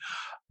comes in.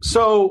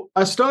 So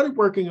I started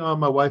working on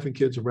My Wife and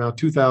Kids around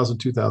 2000,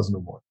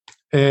 2001.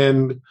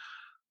 And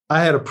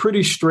I had a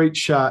pretty straight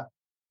shot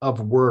of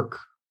work.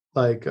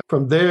 Like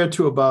from there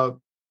to about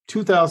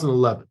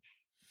 2011,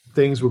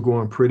 things were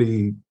going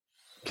pretty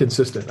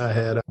consistent. I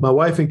had My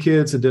Wife and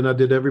Kids, and then I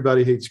did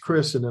Everybody Hates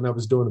Chris, and then I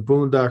was doing the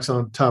Boondocks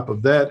on top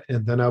of that,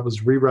 and then I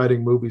was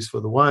rewriting movies for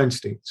the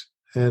Weinsteins.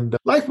 And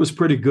life was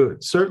pretty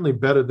good, certainly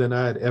better than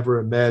I had ever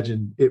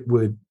imagined it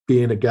would,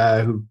 being a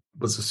guy who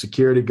was a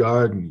security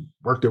guard and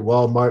worked at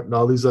Walmart and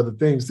all these other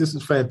things. This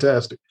is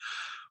fantastic.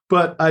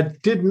 But I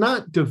did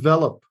not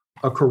develop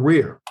a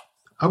career.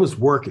 I was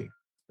working.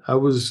 I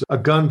was a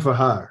gun for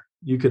hire.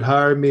 You could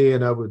hire me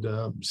and I would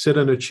sit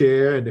in a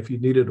chair. And if you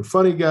needed a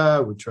funny guy, I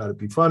would try to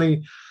be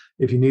funny.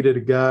 If you needed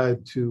a guy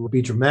to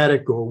be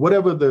dramatic or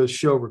whatever the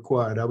show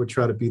required, I would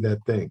try to be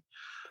that thing.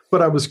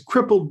 But I was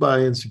crippled by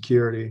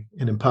insecurity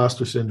and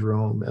imposter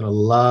syndrome and a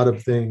lot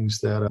of things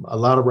that a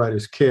lot of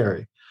writers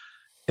carry.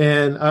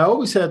 And I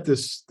always had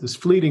this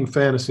fleeting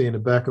fantasy in the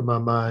back of my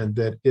mind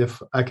that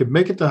if I could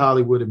make it to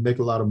Hollywood and make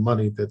a lot of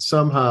money, that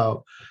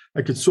somehow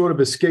I could sort of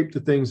escape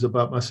the things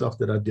about myself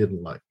that I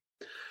didn't like.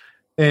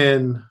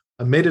 And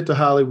I made it to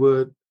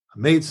Hollywood. I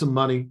made some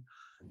money,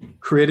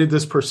 created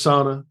this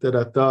persona that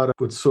I thought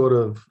would sort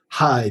of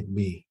hide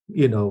me,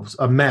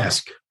 a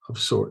mask of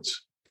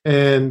sorts.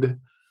 And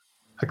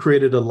I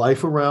created a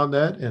life around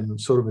that and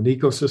sort of an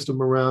ecosystem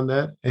around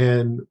that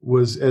and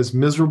was as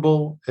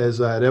miserable as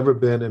I had ever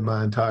been in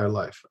my entire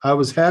life. I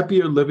was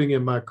happier living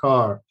in my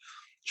car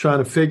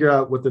trying to figure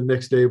out what the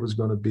next day was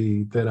going to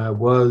be than I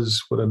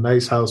was with a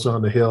nice house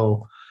on the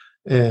hill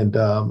and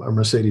a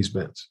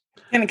Mercedes-Benz.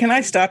 And can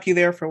I stop you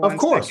there for one second?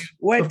 Of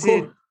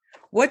course.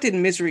 What did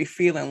misery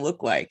feeling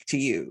look like to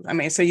you? I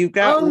mean, so you've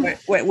got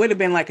what would have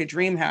been like a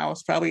dream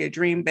house, probably a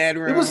dream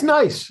bedroom. It was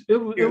nice.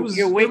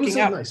 You're waking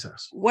up. A nice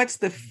house. What's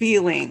the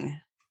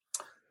feeling?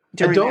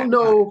 I don't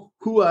know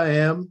who I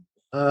am.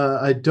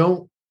 I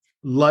don't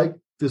like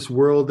this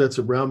world that's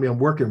around me. I'm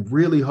working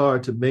really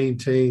hard to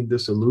maintain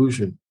this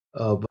illusion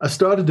of. I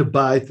started to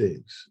buy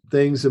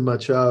things in my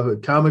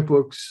childhood, comic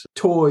books,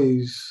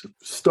 toys,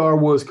 Star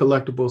Wars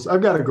collectibles.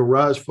 I've got a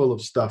garage full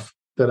of stuff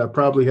that I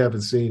probably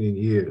haven't seen in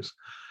years.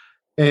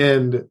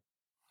 And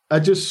I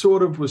just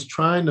sort of was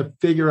trying to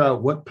figure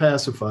out what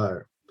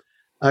pacifier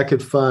I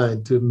could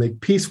find to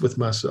make peace with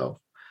myself.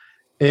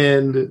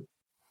 And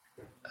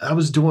I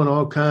was doing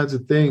all kinds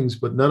of things,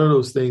 but none of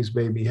those things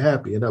made me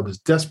happy. And I was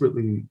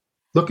desperately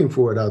looking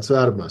for it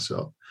outside of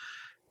myself.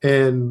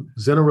 And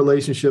was in a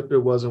relationship that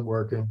wasn't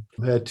working.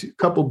 I had a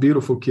couple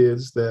beautiful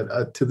kids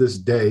that to this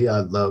day I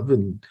love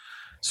and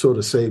sort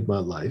of saved my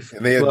life.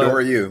 And they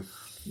adore you.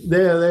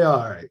 They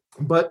are.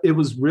 But it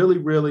was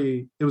really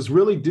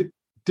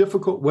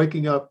difficult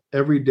waking up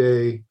every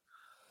day,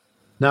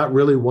 not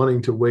really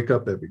wanting to wake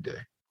up every day.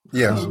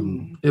 Yes.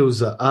 It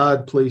was an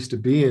odd place to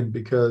be in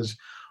because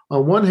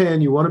on one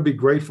hand, you want to be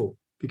grateful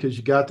because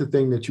you got the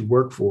thing that you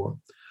work for.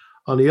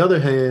 On the other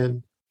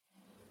hand,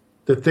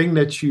 the thing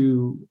that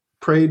you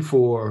prayed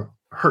for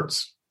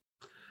hurts.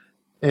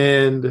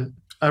 And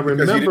I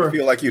remember... Because you didn't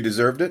feel like you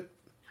deserved it?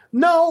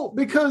 No,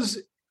 because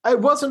it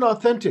wasn't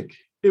authentic.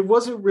 It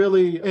wasn't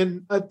really,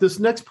 and this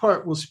next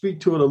part will speak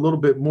to it a little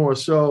bit more.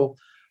 So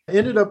I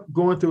ended up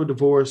going through a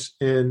divorce,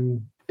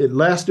 and it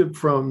lasted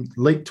from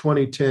late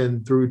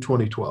 2010 through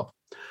 2012.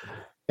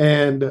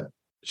 And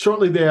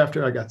shortly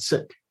thereafter, I got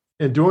sick.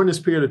 And during this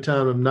period of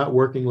time, I'm not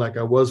working like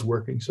I was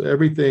working. So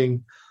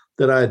everything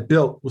that I had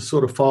built was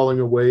sort of falling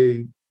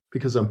away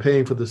because I'm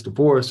paying for this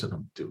divorce and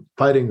I'm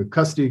fighting a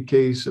custody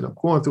case and I'm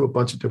going through a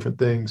bunch of different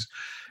things.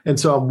 And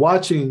so I'm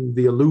watching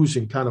the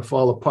illusion kind of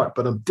fall apart,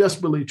 but I'm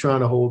desperately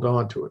trying to hold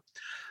on to it.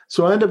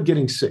 So I ended up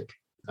getting sick.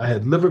 I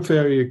had liver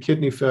failure,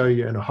 kidney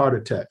failure, and a heart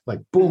attack, like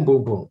boom,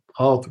 boom, boom,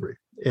 all three,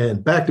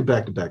 and back to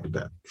back to back to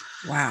back.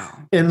 Wow.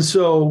 And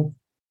so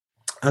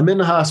I'm in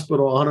the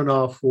hospital on and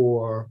off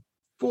for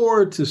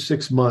 4 to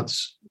 6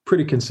 months,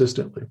 pretty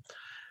consistently.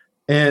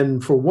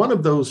 And for one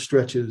of those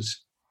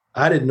stretches,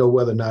 I didn't know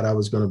whether or not I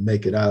was going to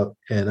make it out.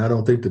 And I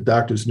don't think the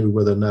doctors knew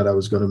whether or not I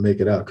was going to make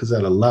it out because I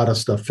had a lot of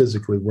stuff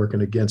physically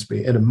working against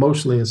me and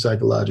emotionally and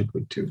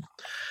psychologically too.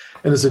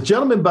 And there's a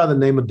gentleman by the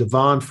name of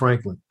Devon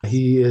Franklin.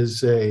 He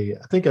is I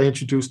think I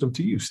introduced him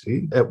to you,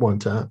 Steve, at one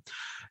time.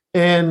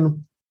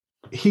 And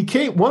he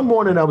came one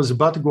morning, I was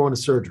about to go into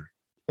surgery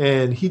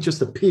and he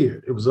just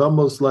appeared. It was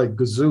almost like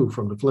Gazoo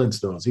from the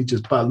Flintstones. He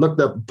just looked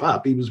up and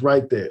popped. He was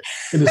right there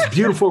in this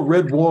beautiful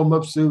red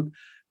warm-up suit.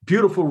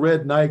 Beautiful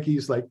red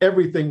Nikes, like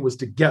everything was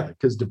together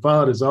because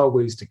Devon is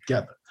always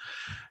together.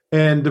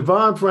 And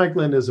Devon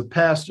Franklin is a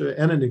pastor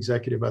and an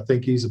executive. I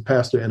think he's a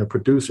pastor and a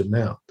producer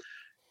now.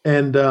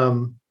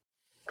 And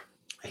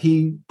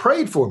he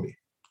prayed for me.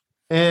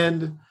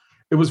 And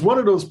it was one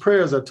of those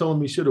prayers I told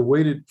him he should have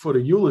waited for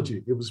the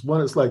eulogy. It was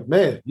one, it's like,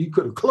 man, you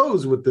could have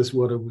closed with this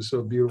one. It was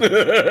so beautiful.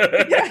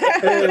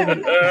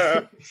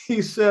 And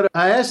he said,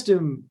 I asked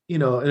him,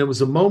 and it was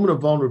a moment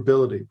of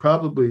vulnerability,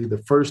 probably the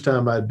first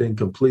time I'd been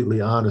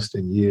completely honest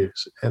in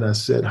years. And I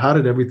said, how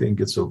did everything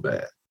get so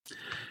bad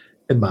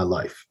in my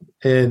life?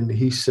 And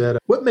he said,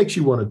 what makes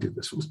you want to do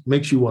this? What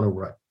makes you want to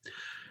write?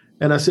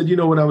 And I said,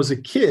 when I was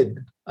a kid,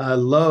 I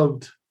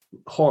loved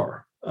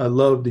horror. I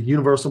loved the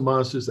Universal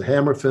Monsters, the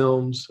Hammer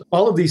films,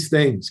 all of these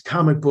things,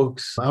 comic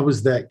books. I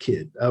was that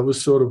kid. I was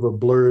sort of a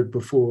blurred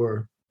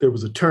before there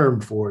was a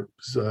term for it.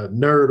 It was a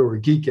nerd or a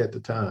geek at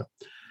the time.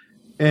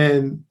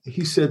 And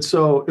he said,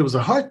 so it was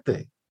a heart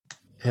thing.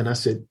 And I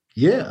said,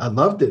 yeah, I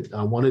loved it.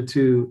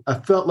 I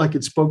felt like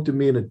it spoke to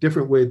me in a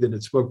different way than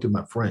it spoke to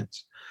my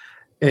friends.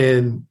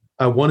 And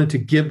I wanted to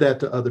give that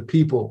to other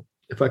people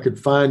if I could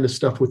find the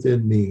stuff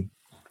within me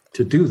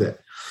to do that.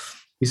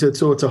 He said,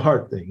 so it's a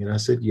heart thing. And I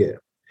said, yeah.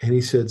 And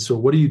he said, so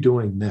what are you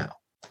doing now?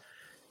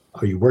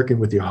 Are you working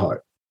with your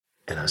heart?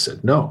 And I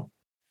said, no.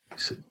 He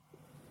said,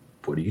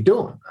 what are you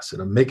doing? I said,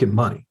 I'm making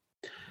money.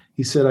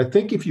 He said, I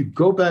think if you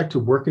go back to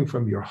working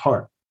from your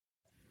heart,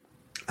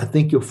 I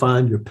think you'll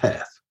find your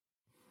path.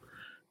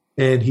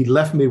 And he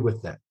left me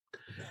with that.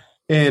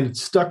 And it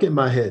stuck in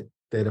my head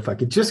that if I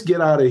could just get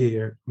out of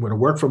here, I'm going to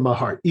work from my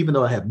heart, even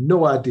though I have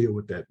no idea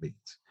what that means.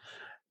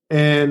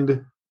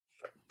 And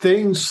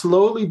things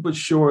slowly but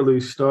surely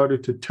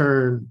started to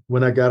turn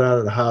when I got out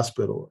of the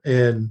hospital.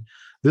 And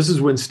this is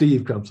when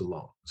Steve comes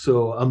along.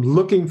 So I'm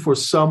looking for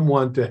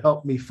someone to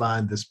help me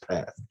find this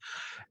path.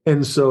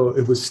 And so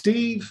it was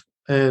Steve,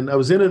 and I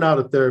was in and out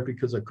of therapy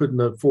because I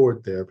couldn't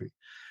afford therapy.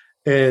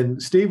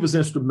 And Steve was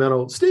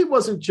instrumental. Steve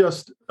wasn't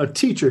just a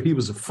teacher, he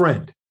was a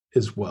friend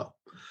as well.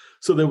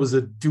 So there was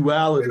a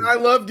duality. And I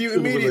loved you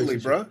immediately,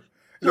 bro.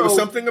 There was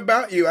something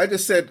about you. I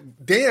just said,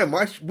 damn,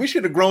 we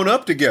should have grown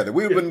up together.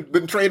 We've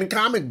been trading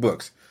comic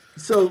books.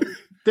 So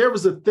there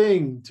was a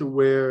thing to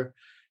where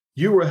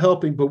you were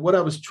helping. But what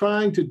I was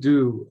trying to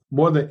do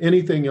more than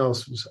anything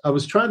else was I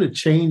was trying to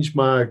change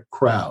my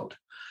crowd.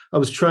 I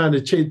was trying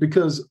to change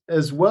because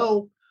as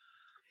well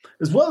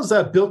as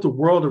I built a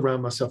world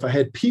around myself, I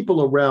had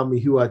people around me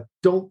who I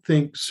don't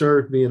think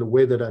served me in a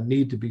way that I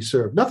need to be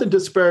served. Nothing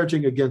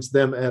disparaging against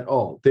them at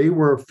all. They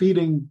were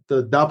feeding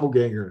the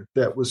doppelganger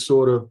that was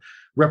sort of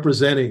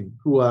representing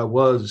who I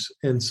was.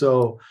 And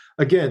so,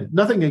 again,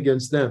 nothing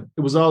against them.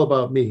 It was all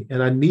about me.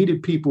 And I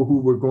needed people who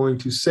were going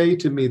to say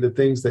to me the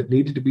things that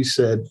needed to be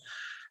said.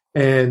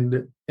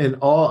 And in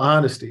all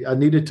honesty, I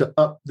needed to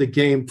up the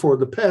game for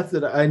the path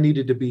that I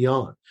needed to be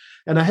on.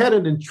 And I had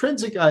an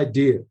intrinsic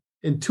idea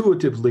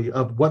intuitively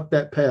of what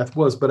that path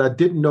was, but I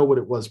didn't know what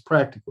it was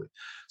practically.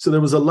 So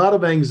there was a lot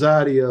of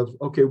anxiety of,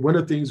 okay, when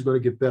are things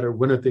going to get better?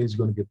 When are things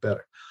going to get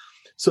better?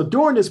 So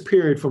during this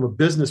period from a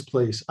business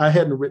place, I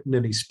hadn't written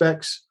any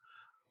specs.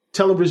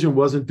 Television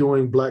wasn't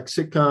doing Black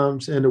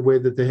sitcoms in the way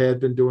that they had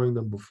been doing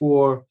them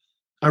before.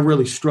 I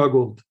really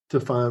struggled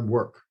to find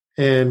work.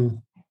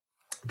 And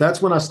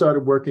that's when I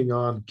started working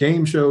on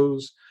game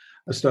shows.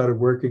 I started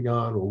working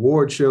on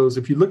award shows.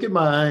 If you look at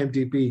my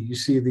IMDb, you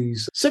see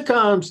these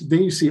sitcoms,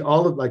 then you see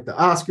all of like the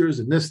Oscars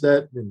and this,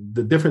 that, and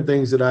the different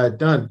things that I had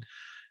done.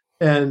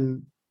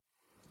 And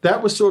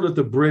that was sort of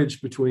the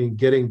bridge between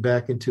getting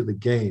back into the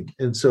game.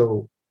 And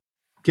so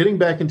getting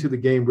back into the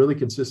game really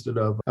consisted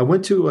of, I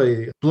went to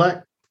a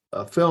Black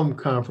film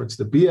conference,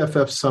 the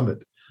BFF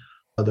Summit,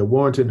 that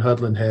Warrington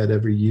Hudlin had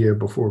every year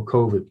before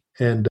COVID.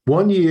 And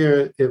one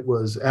year it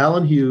was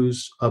Alan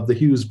Hughes of the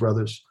Hughes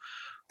brothers,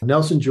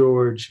 Nelson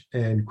George,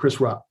 and Chris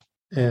Rock.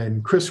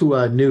 And Chris, who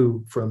I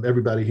knew from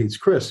Everybody Hates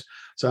Chris.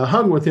 So I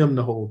hung with him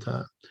the whole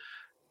time.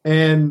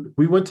 And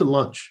we went to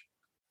lunch.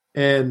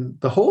 And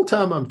the whole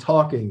time I'm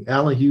talking,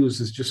 Alan Hughes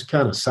is just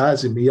kind of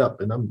sizing me up.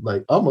 And I'm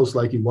like, almost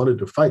like he wanted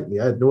to fight me.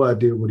 I had no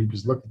idea what he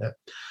was looking at.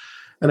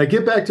 And I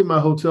get back to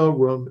my hotel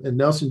room and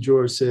Nelson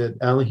George said,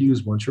 Alan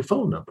Hughes wants your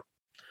phone number.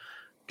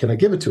 Can I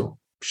give it to him?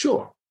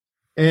 Sure.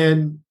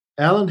 And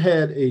Alan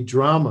had a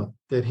drama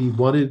that he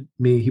wanted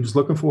me. He was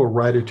looking for a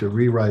writer to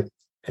rewrite.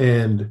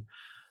 And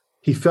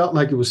he felt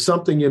like it was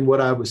something in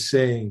what I was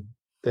saying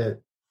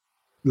that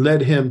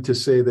led him to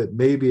say that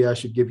maybe I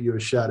should give you a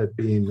shot at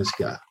being this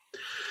guy.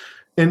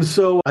 And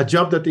so I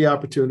jumped at the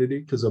opportunity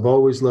because I've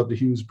always loved the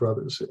Hughes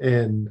brothers.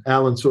 And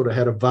Alan sort of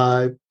had a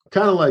vibe,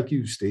 kind of like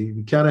you, Steve.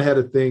 He kind of had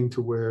a thing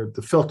to where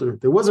the filter,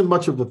 there wasn't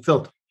much of a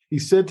filter. He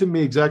said to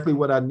me exactly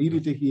what I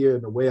needed to hear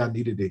and the way I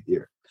needed to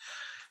hear.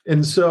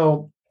 And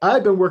so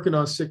I'd been working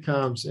on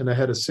sitcoms and I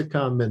had a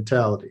sitcom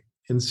mentality.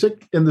 In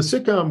the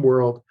sitcom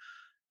world,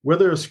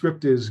 whether a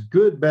script is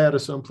good, bad, or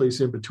someplace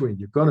in between,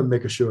 you're going to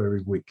make a show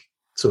every week.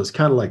 So it's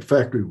kind of like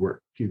factory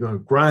work. You're going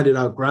to grind it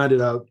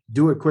out,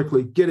 do it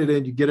quickly, get it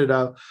in, you get it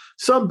out.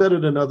 Some better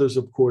than others,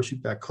 of course.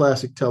 You've got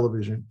classic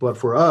television. But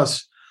for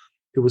us,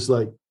 it was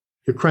like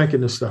you're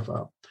cranking this stuff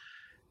out.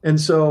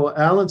 And so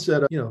Alan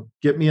said,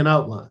 get me an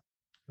outline.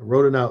 I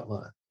wrote an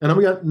outline. And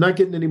I'm not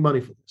getting any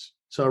money for this.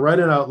 So I write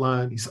an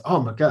outline. He said, oh,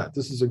 my God,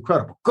 this is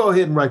incredible. Go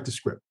ahead and write the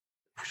script.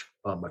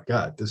 Oh, my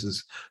God, this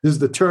is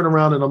the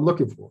turnaround that I'm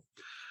looking for.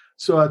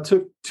 So I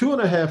took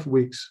 2.5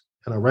 weeks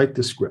and I write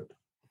the script.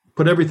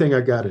 Put everything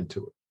I got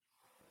into it.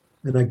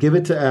 And I give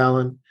it to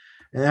Alan.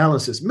 And Alan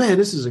says, man,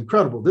 this is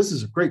incredible. This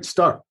is a great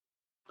start.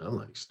 I'm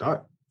like,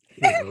 start?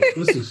 I'm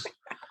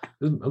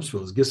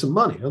supposed to get some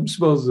money. I'm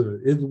supposed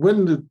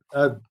to,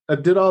 I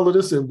did all of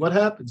this and what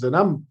happens? And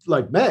I'm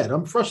like mad.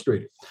 I'm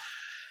frustrated.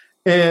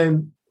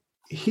 And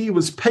he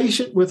was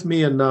patient with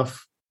me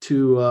enough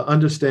to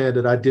understand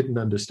that I didn't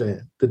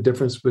understand the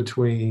difference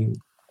between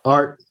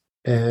art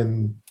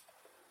and,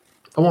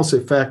 I won't say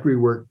factory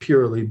work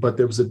purely, but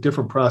there was a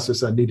different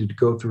process I needed to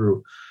go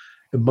through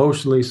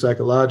emotionally,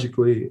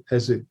 psychologically,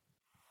 as it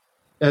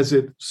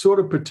sort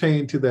of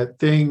pertained to that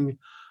thing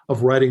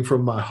of writing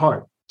from my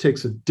heart. It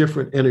takes a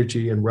different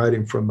energy in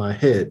writing from my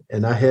head,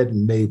 and I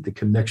hadn't made the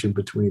connection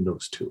between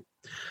those two.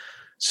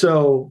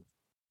 So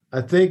I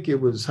think it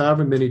was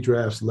however many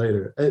drafts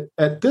later.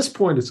 At this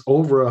point, it's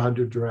over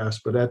 100 drafts,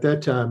 but at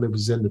that time, it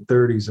was in the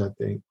 30s, I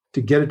think,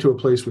 to get it to a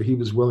place where he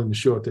was willing to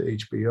show it to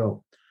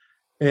HBO.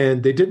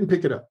 And they didn't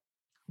pick it up.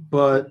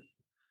 But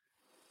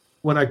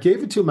when I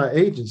gave it to my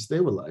agents, they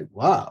were like,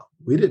 wow,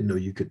 we didn't know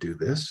you could do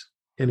this.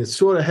 And it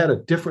sort of had a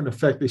different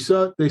effect.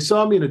 They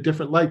saw me in a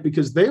different light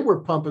because they were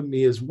pumping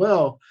me as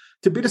well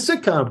to be the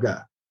sitcom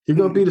guy. You're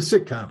going to be the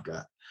sitcom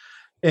guy.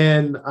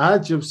 And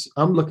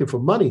I'm looking for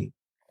money,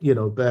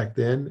 back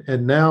then.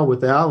 And now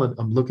with Alan,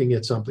 I'm looking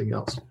at something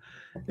else.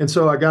 And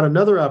so I got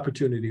another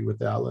opportunity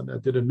with Alan. I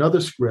did another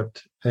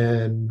script,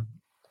 and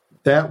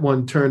that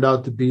one turned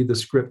out to be the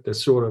script that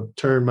sort of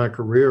turned my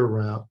career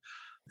around.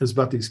 It was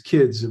about these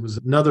kids. It was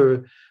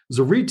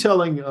a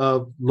retelling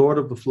of Lord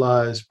of the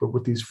Flies, but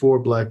with these 4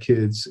 Black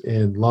kids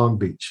in Long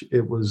Beach.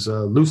 It was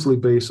loosely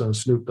based on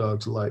Snoop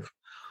Dogg's life.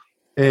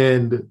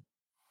 And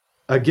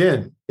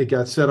again, it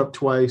got set up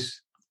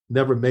twice,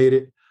 never made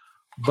it,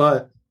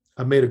 but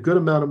I made a good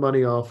amount of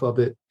money off of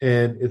it.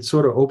 And it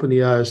sort of opened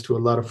the eyes to a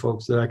lot of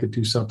folks that I could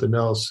do something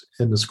else.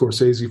 And the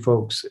Scorsese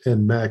folks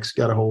and Max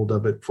got a hold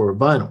of it for a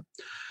vinyl.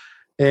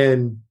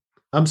 And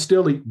I'm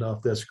still eating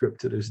off that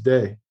script to this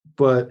day.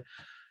 But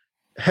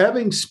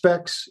having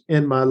specs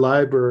in my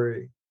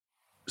library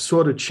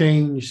sort of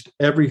changed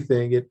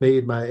everything. It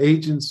made my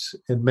agents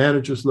and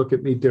managers look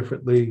at me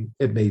differently.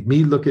 It made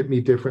me look at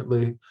me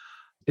differently.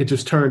 It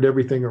just turned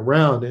everything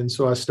around. And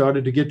so I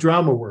started to get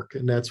drama work.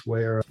 And that's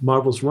where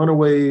Marvel's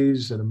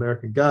Runaways and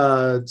American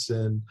Gods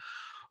and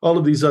all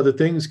of these other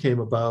things came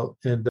about.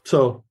 And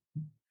so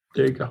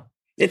there you go.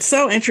 It's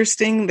so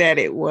interesting that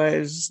it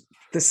was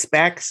the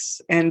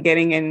specs and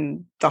getting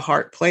in the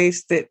heart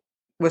place that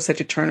was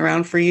such a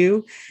turnaround for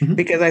you,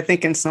 because I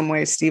think in some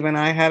ways, Steve and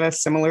I had a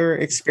similar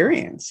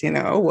experience.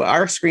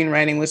 Our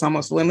screenwriting was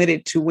almost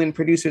limited to when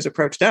producers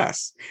approached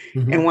us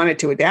and wanted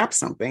to adapt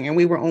something. And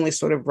we were only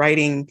sort of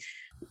writing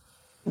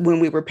when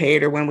we were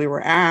paid or when we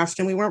were asked,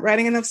 and we weren't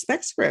writing enough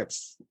spec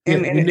scripts.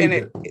 And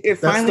it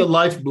that's finally, the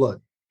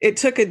lifeblood. It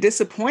took a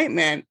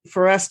disappointment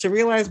for us to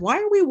realize, why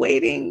are we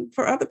waiting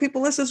for other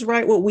people? Let's just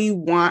write what we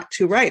want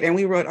to write. And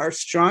we wrote our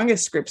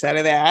strongest scripts out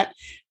of that.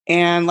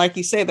 And like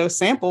you say, those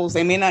samples,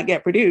 they may not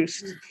get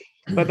produced,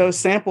 but those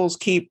samples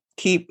keep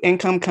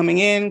income coming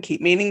in, keep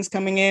meetings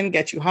coming in,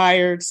 get you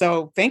hired.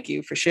 So thank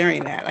you for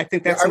sharing that. I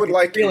think that's I would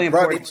like really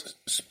Rodney, important.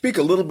 Speak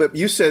a little bit.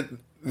 You said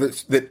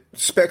that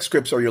spec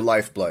scripts are your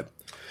lifeblood.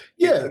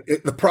 Yeah.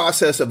 The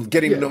process of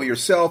getting to know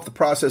yourself, the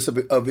process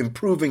of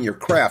improving your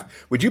craft.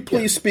 Would you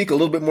please speak a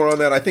little bit more on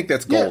that? I think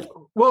that's gold.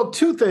 Yeah. Well,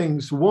 two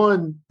things.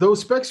 One,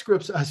 those spec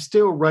scripts I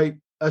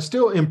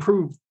still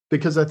improve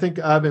because I think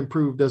I've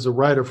improved as a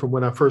writer from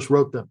when I first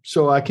wrote them.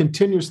 So I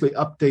continuously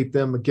update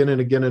them again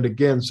and again and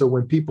again. So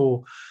when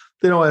people,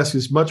 they don't ask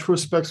as much for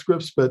spec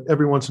scripts, but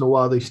every once in a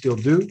while they still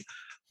do.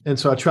 And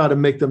so I try to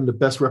make them the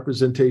best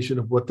representation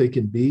of what they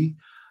can be.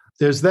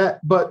 There's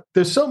that, but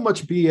there's so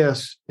much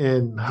BS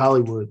in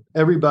Hollywood.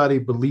 Everybody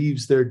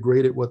believes they're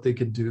great at what they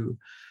can do.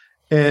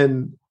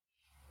 And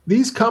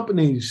these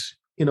companies,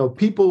 you know,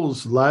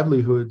 people's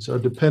livelihoods are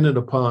dependent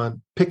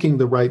upon picking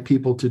the right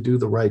people to do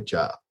the right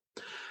job.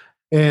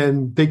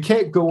 And they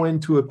can't go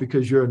into it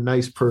because you're a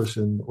nice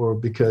person or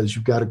because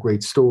you've got a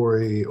great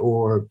story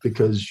or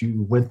because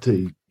you went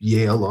to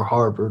Yale or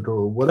Harvard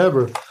or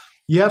whatever.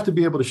 You have to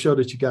be able to show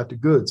that you got the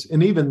goods.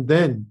 And even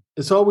then,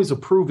 it's always a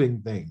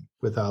proving thing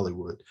with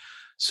Hollywood.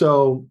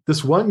 So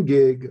this one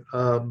gig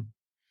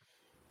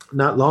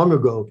not long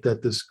ago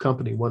that this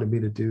company wanted me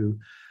to do,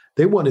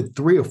 they wanted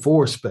 3 or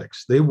 4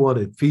 specs. They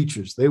wanted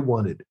features. They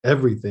wanted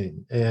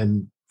everything.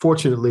 And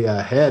fortunately,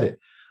 I had it.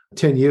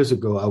 10 years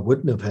ago, I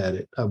wouldn't have had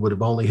it. I would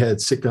have only had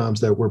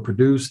sitcoms that were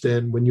produced.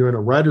 And when you're in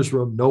a writer's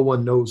room, no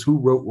one knows who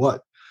wrote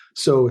what.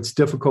 So it's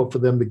difficult for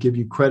them to give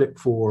you credit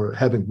for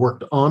having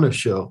worked on a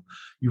show.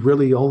 You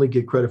really only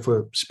get credit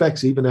for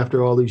specs, even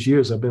after all these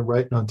years. I've been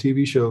writing on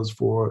TV shows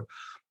for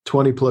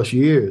 20 plus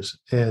years,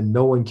 and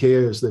no one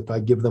cares if I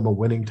give them a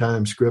Winning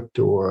Time script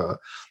or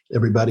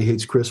Everybody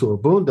Hates Chris or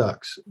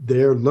Boondocks.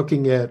 They're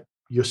looking at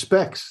your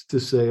specs to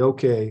say,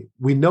 okay,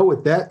 we know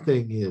what that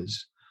thing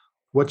is.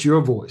 What's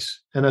your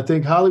voice? And I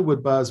think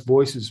Hollywood buys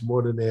voices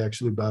more than they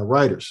actually buy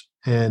writers.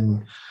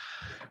 And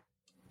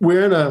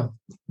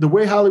the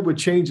way Hollywood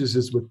changes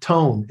is with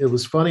tone. It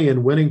was funny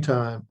in Winning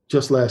Time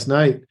just last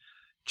night,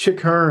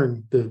 Chick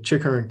Hearn, the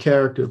Chick Hearn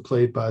character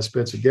played by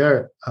Spencer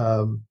Garrett,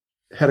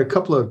 had a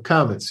couple of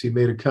comments. He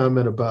made a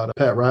comment about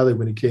Pat Riley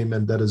when he came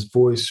in that his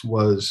voice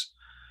was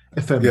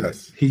effeminate.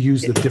 Yes. He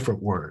used a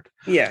different word.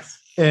 Yes.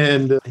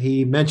 And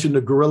he mentioned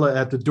the gorilla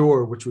at the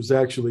door, which was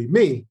actually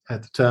me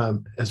at the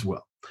time as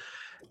well.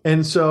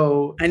 And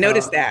so I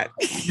noticed that.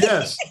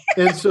 Yes.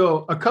 And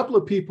so a couple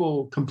of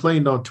people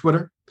complained on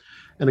Twitter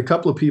and a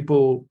couple of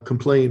people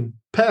complained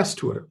past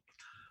Twitter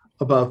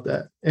about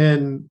that.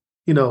 And,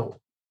 you know,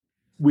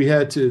 we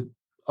had to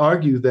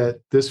argue that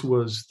this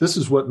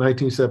is what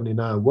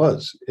 1979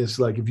 was. It's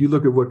like, if you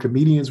look at what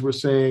comedians were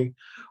saying,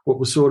 what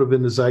was sort of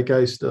in the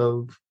zeitgeist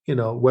of, you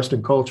know,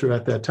 Western culture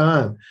at that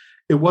time,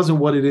 it wasn't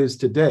what it is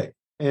today.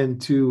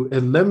 And to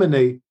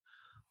eliminate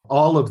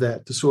all of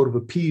that to sort of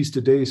appease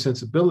today's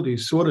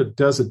sensibilities sort of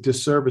does a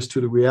disservice to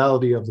the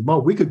reality of the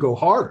moment. We could go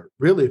harder,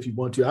 really, if you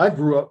want to. I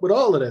grew up with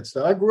all of that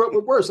stuff. I grew up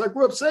with worse. I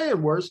grew up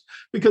saying worse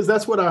because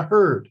that's what I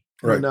heard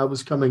when I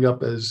was coming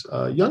up as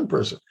a young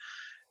person.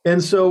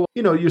 And so,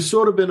 you know, you're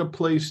sort of in a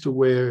place to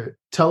where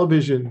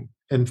television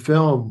and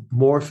film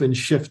morph and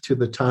shift to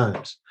the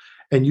times.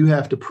 And you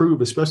have to prove,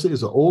 especially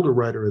as an older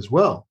writer as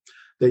well,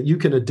 that you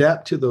can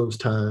adapt to those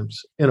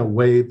times in a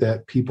way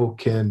that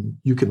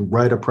you can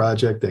write a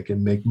project that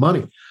can make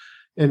money.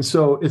 And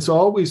so it's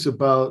always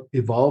about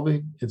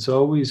evolving. It's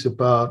always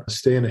about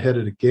staying ahead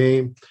of the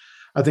game.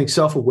 I think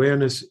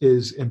self-awareness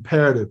is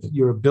imperative.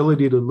 Your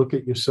ability to look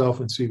at yourself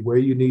and see where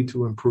you need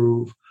to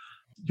improve.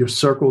 Your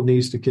circle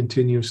needs to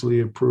continuously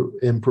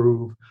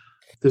improve.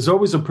 There's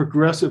always a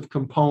progressive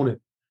component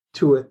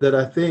to it that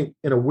I think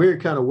in a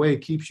weird kind of way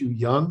keeps you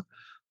young,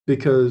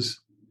 because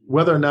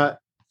whether or not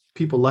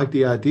people like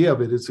the idea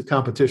of it, it's a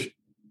competition.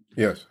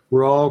 Yes.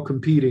 We're all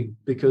competing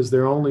because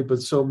there are only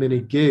but so many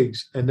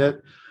gigs, and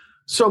that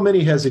so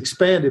many has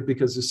expanded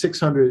because the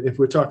 600, if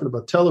we're talking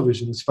about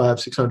television, it's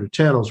 500-600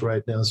 channels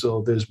right now.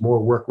 So there's more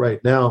work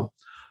right now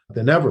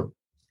than ever,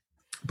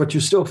 but you're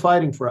still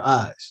fighting for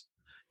eyes.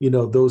 You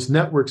know, those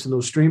networks and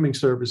those streaming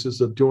services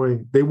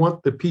they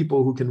want the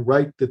people who can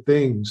write the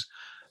things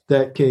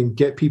that can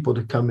get people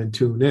to come and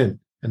tune in.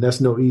 And that's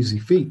no easy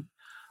feat.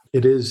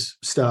 It is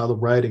style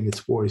of writing, it's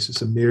voice,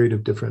 it's a myriad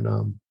of different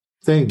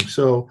things.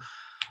 So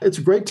it's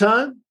a great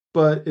time,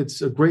 but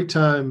it's a great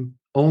time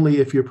only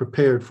if you're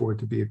prepared for it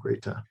to be a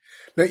great time.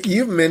 Now,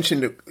 you've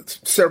mentioned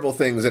several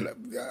things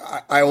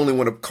that I only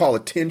want to call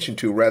attention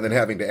to rather than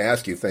having to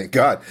ask you, thank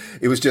God.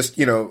 It was just,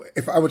 you know,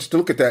 if I was to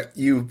look at that,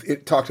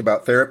 it talked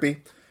about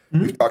therapy.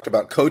 Mm-hmm. You've talked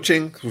about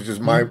coaching, which is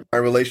my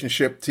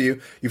relationship to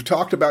you. You've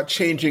talked about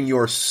changing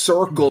your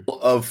circle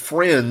of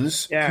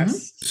friends to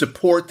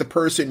support the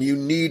person you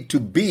need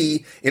to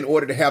be in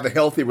order to have a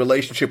healthy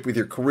relationship with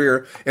your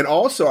career. And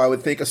also, I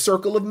would think, a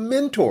circle of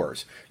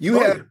mentors.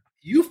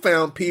 You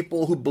found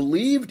people who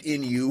believed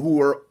in you, who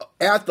were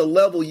at the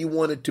level you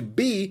wanted to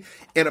be,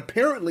 and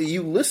apparently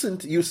you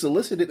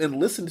solicited and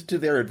listened to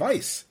their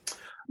advice.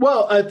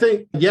 Well, I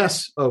think,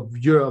 yes,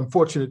 I'm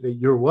fortunate that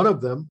you're one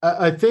of them.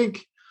 I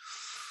think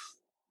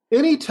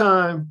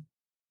anytime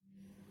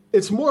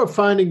it's more of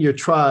finding your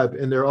tribe,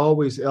 and there are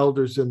always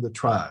elders in the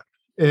tribe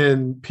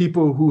and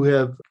people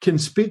who can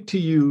speak to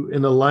you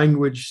in a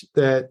language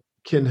that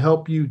can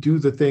help you do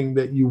the thing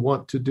that you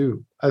want to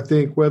do. I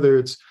think whether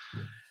it's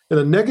in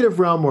a negative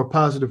realm or a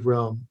positive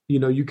realm,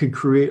 you can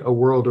create a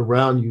world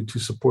around you to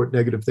support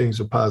negative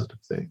things or positive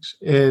things.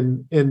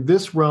 And in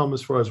this realm,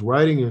 as far as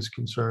writing is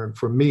concerned,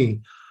 for me,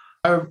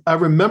 I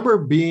remember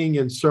being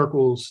in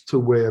circles to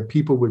where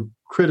people would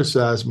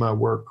criticize my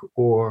work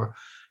or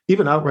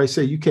even outright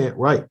say, you can't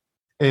write.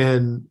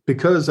 And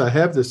because I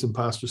have this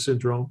imposter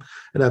syndrome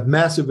and I have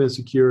massive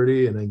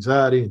insecurity and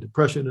anxiety and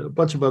depression and a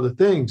bunch of other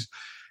things,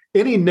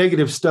 any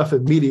negative stuff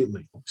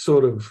immediately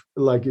sort of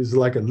is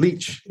like a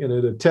leech, and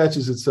it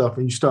attaches itself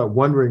and you start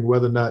wondering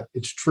whether or not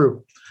it's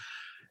true.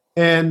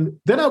 And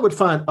then I would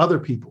find other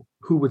people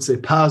who would say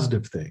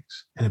positive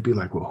things, and it'd be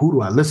like, well, who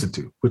do I listen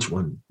to? Which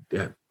one?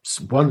 Yeah,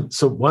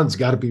 one's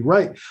got to be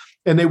right.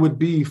 And they would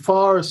be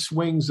far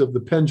swings of the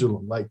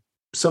pendulum. Like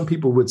some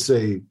people would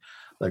say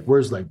like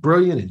words like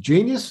brilliant and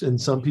genius, and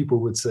some people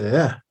would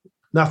say,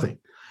 nothing.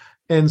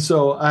 And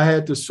so I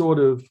had to sort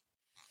of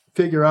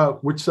figure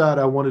out which side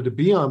I wanted to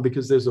be on,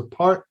 because there's a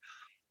part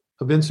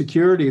of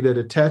insecurity that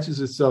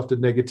attaches itself to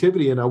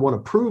negativity. And I want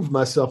to prove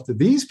myself to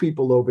these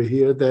people over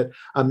here that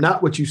I'm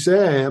not what you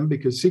say I am,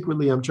 because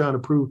secretly I'm trying to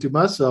prove to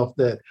myself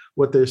that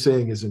what they're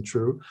saying isn't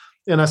true.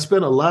 And I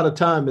spent a lot of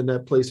time in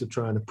that place of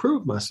trying to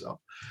prove myself.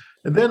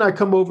 And then I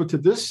come over to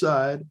this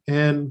side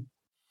and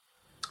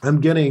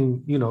I'm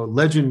getting,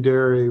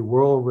 legendary,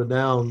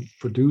 world-renowned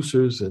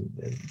producers and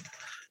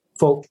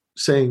folk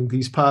saying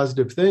these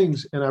positive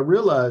things. And I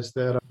realized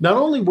that not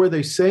only were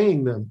they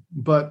saying them,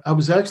 but I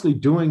was actually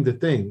doing the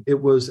thing. It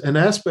was an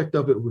aspect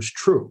of it was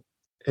true.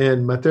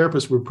 And my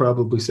therapist would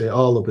probably say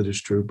all of it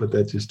is true, but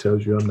that just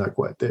tells you I'm not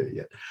quite there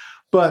yet.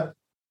 But,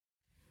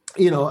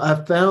 I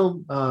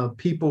found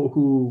people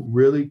who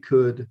really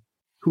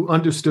who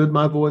understood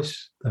my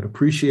voice, that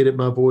appreciated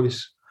my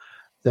voice,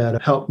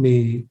 that helped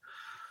me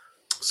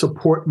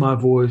support my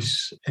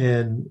voice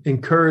and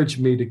encourage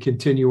me to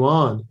continue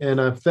on.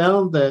 And I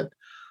found that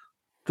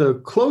the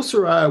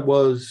closer I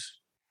was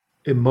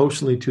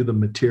emotionally to the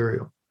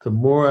material, the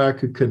more I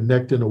could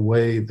connect in a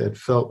way that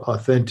felt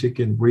authentic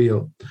and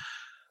real,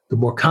 the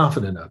more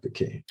confident I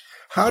became.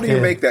 How do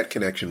you make that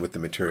connection with the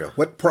material?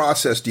 What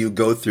process do you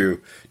go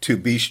through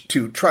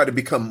to try to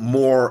become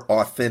more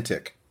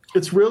authentic?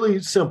 It's really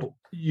simple.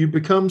 You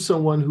become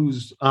someone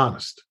who's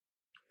honest.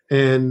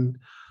 And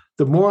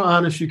the more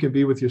honest you can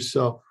be with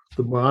yourself,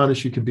 the more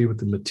honest you can be with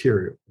the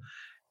material.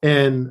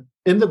 And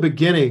in the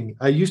beginning,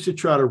 I used to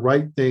try to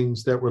write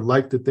things that were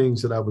like the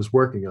things that I was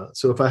working on.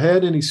 So if I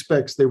had any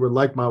specs, they were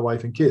like My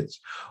Wife and Kids,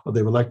 or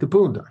they were like the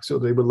Boondocks, or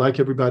they were like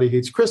Everybody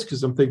Hates Chris,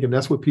 because I'm thinking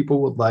that's what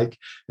people would like,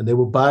 and they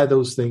will buy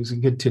those things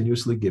and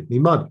continuously give me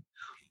money.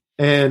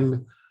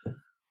 And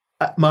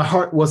my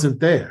heart wasn't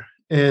there.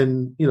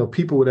 And,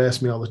 people would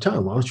ask me all the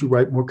time, why don't you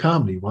write more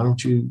comedy? Why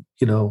don't you,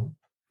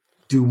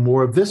 do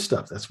more of this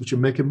stuff? That's what you're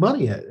making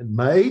money at. And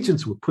my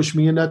agents would push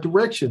me in that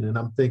direction. And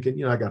I'm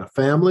thinking, I got a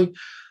family.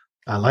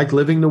 I like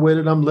living the way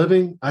that I'm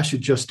living. I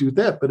should just do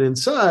that. But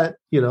inside,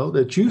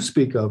 that you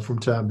speak of from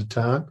time to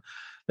time,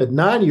 that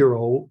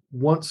 9-year-old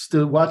wants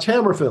to watch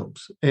Hammer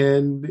films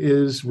and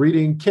is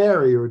reading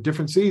Carrie or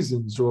Different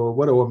Seasons or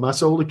whatever, or My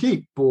Soul to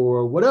Keep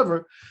or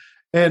whatever,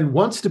 and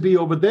wants to be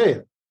over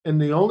there. And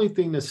the only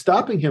thing that's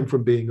stopping him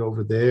from being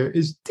over there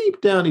is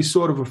deep down, he's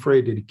sort of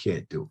afraid that he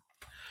can't do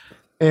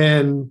it.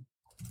 And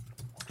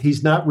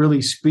he's not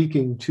really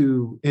speaking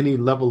to any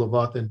level of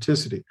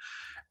authenticity.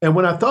 And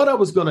when I thought I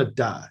was going to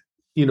die,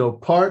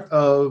 part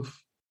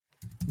of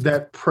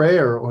that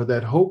prayer or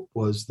that hope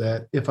was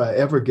that if I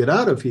ever get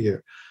out of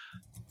here,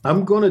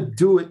 I'm going to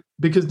do it,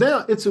 because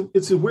now it's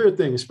a weird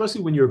thing,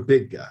 especially when you're a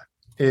big guy.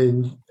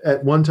 And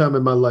at one time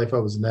in my life, I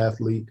was an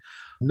athlete,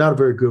 not a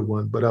very good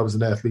one, but I was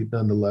an athlete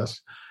nonetheless.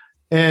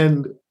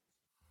 And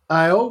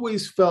I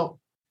always felt,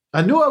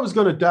 I knew I was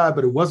going to die,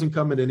 but it wasn't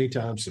coming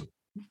anytime soon.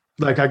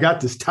 Like I got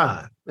this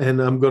time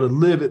and I'm going to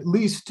live at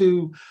least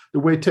to the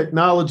way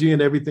technology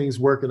and everything's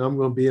working. I'm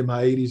going to be in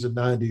my 80s or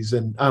 90s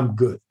and I'm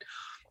good.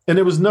 And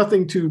there was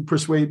nothing to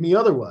persuade me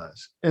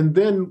otherwise. And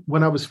then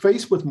when I was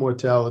faced with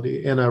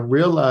mortality and I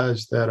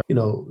realized that,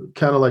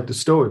 kind of like the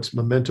Stoics,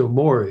 memento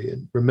mori,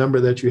 and remember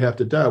that you have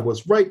to die,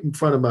 was right in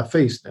front of my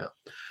face now.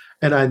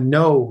 And I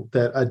know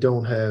that I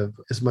don't have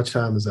as much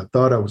time as I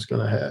thought I was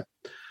going to have.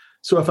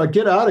 So if I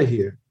get out of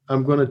here,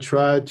 I'm going to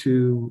try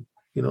to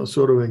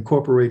sort of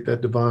incorporate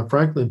that Devon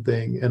Franklin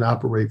thing and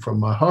operate from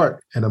my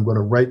heart. And I'm going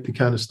to write the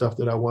kind of stuff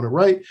that I want to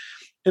write.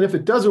 And if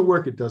it doesn't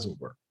work, it doesn't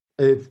work.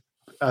 If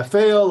I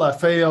fail, I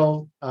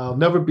fail. I'll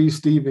never be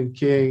Stephen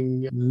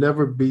King,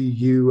 never be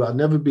you. I'll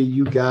never be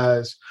you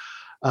guys.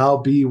 I'll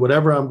be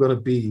whatever I'm going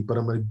to be, but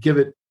I'm going to give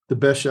it the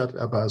best shot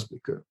I possibly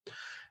could.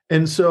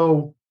 And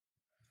so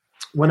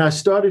when I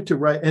started to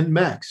write, and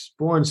Max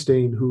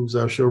Borenstein, who's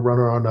our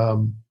showrunner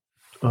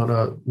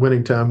on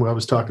Winning Time, who I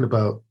was talking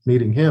about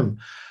meeting him,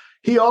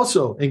 He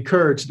also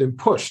encouraged and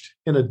pushed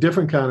in a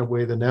different kind of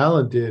way than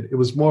Alan did. It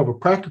was more of a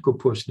practical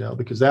push now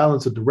because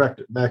Alan's a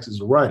director, Max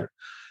is a writer.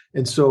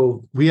 And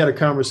so we had a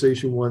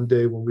conversation one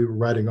day when we were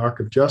writing Arc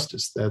of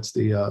Justice. That's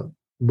the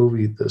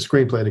movie, the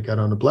screenplay that got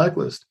on the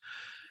blacklist.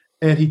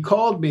 And he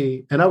called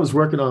me, and I was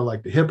working on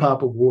like the hip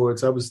hop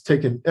awards. I was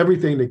taking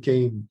everything that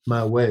came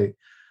my way.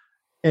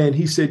 And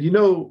he said,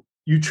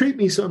 you treat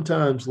me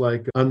sometimes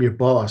like I'm your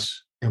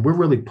boss and we're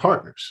really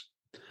partners.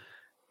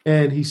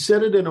 And he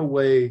said it in a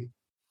way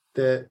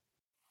that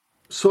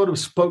sort of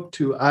spoke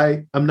to,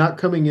 I'm not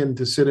coming in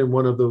to sit in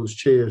one of those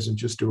chairs and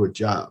just do a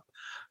job.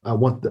 I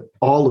want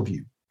all of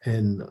you,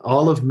 and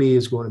all of me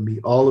is going to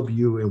meet all of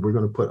you, and we're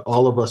going to put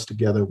all of us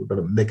together. We're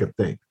going to make a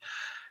thing.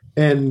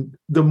 And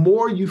the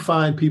more you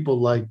find people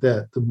like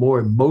that, the more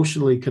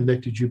emotionally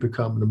connected you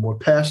become, the more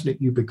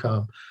passionate you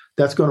become,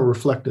 that's going to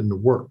reflect in the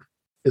work.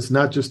 It's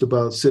not just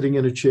about sitting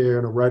in a chair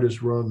in a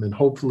writer's room and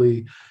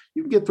hopefully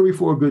you can get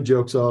 3-4 good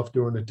jokes off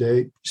during the day.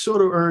 You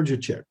sort of earned your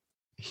check.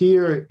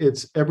 Here,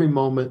 it's every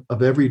moment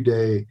of every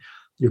day.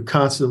 You're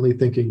constantly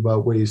thinking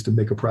about ways to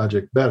make a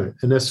project better.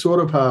 And that's sort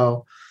of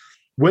how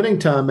Winning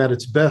Time at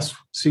its best,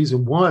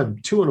 season 1,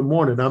 2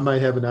 a.m, I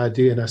might have an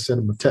idea and I send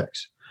him a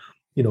text.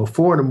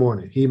 4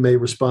 a.m, he may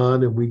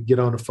respond and we get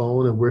on the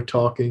phone and we're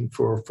talking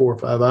for 4 or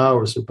 5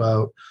 hours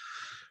about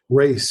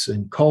race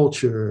and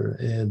culture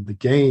and the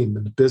game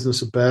and the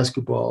business of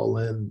basketball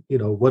and,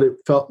 what it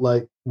felt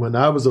like when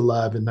I was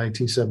alive in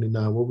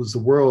 1979. What was the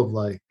world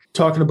like?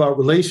 Talking about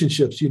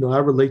relationships, I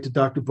relate to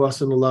Dr.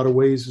 Buss in a lot of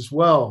ways as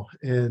well,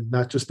 and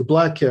not just the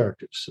Black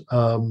characters.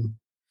 I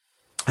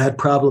had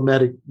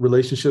problematic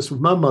relationships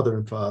with my mother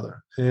and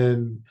father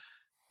and,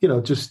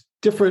 just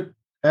different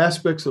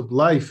aspects of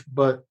life.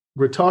 But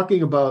we're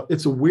talking about,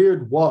 it's a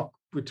weird walk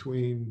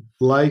between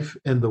life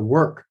and the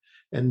work.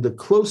 And the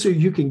closer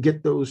you can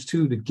get those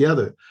two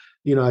together,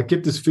 I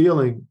get this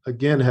feeling,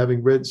 again,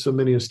 having read so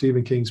many of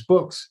Stephen King's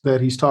books,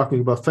 that he's talking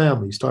about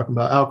family, he's talking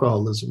about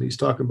alcoholism, he's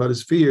talking about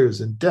his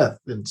fears and death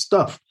and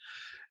stuff.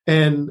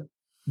 And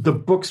the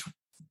books,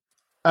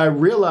 I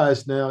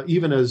realize now,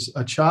 even as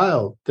a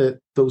child, that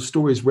those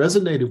stories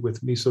resonated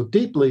with me so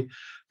deeply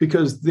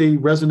because they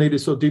resonated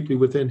so deeply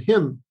within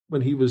him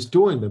when he was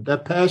doing them.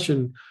 That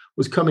passion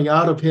was coming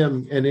out of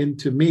him and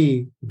into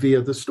me via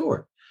the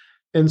story.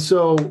 And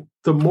so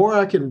the more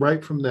I can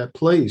write from that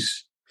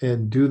place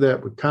and do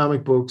that with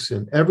comic books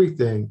and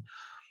everything,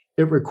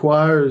 it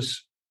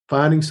requires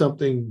finding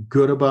something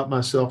good about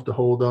myself to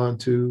hold on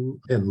to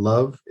and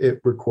love.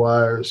 It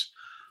requires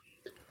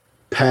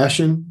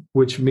passion,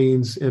 which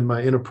means in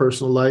my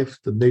interpersonal life,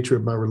 the nature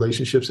of my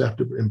relationships have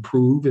to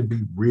improve and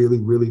be really,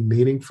 really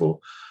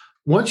meaningful.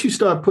 Once you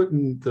start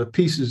putting the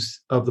pieces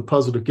of the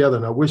puzzle together,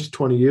 and I wish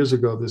 20 years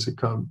ago this had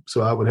come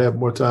so I would have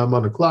more time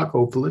on the clock,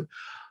 hopefully,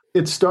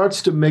 it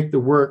starts to make the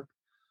work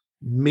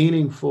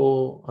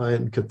meaningful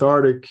and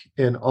cathartic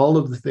and all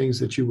of the things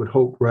that you would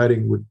hope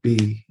writing would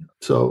be.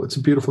 So it's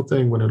a beautiful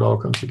thing when it all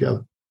comes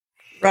together.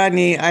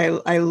 Rodney,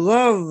 I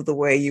love the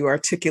way you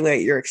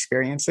articulate your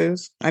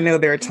experiences. I know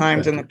there are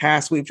times in the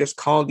past we've just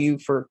called you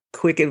for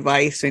quick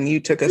advice and you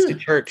took us to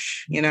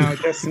church,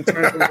 just in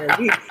terms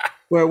of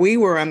where we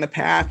were on the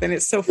path. And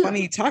it's so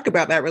funny you talk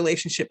about that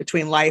relationship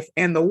between life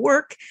and the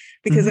work,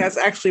 because that's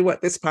actually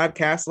what this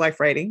podcast,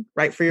 Lifewriting,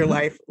 Write for Your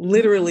Life,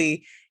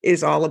 literally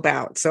is all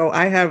about. So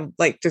I have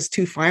just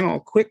 2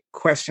 final quick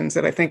questions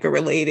that I think are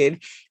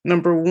related.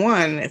 Number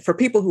one, for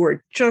people who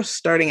are just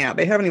starting out,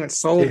 they haven't even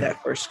sold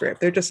that first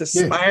script. They're just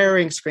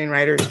aspiring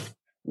screenwriters.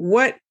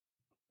 What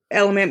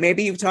element,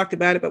 maybe you've talked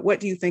about it, but what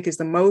do you think is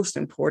the most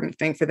important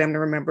thing for them to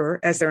remember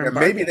as they're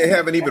embarking? Maybe they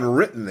haven't even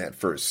written that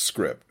first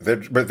script,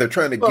 but they're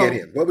trying to get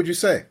in. What would you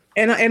say?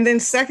 And then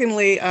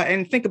secondly,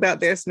 and think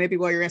about this, maybe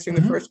while you're answering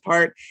the first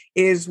part,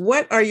 is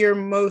what are your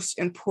most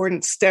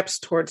important steps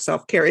towards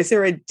self-care? Is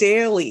there a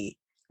daily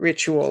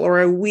ritual or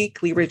a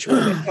weekly ritual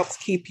that helps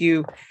keep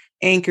you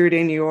anchored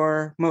in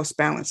your most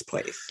balanced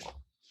place?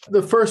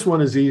 The first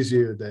one is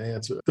easier to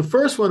answer. The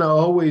first one I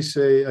always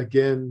say,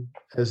 again,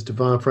 as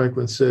Devon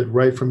Franklin said,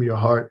 write from your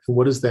heart. And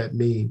what does that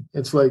mean?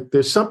 It's like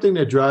there's something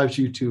that drives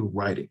you to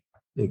writing.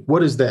 Like,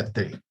 what is that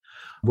thing?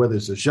 Whether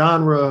it's a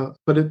genre,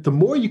 but the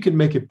more you can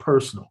make it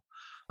personal.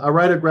 I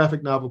write a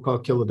graphic novel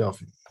called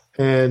Philadelphia.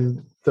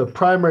 And the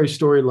primary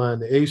storyline,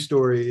 the A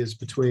story, is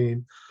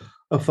between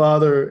a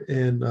father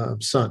and a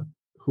son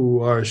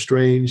who are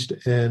estranged,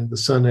 and the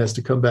son has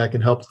to come back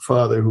and help the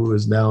father, who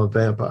is now a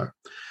vampire.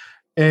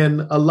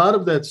 And a lot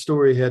of that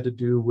story had to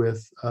do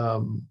with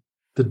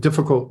the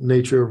difficult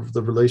nature of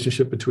the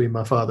relationship between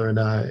my father and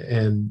I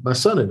and my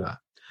son and I.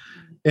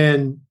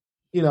 And,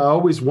 I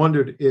always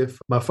wondered if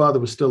my father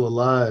was still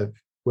alive,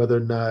 whether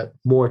or not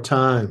more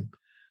time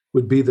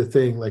would be the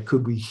thing. Like,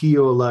 could we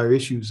heal our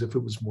issues if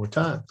it was more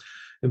time?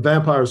 And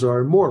vampires are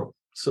immortal.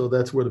 So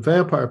that's where the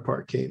vampire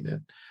part came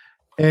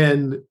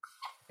in.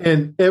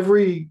 And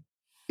every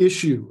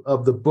issue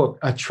of the book,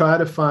 I try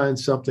to find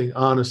something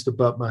honest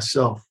about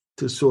myself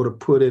to sort of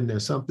put in there,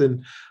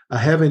 something I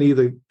haven't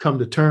either come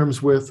to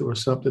terms with or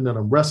something that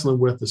I'm wrestling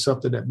with or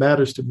something that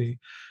matters to me.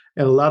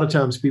 And a lot of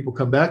times people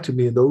come back to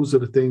me and those are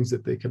the things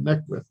that they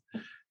connect with.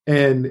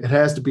 And it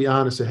has to be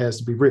honest. It has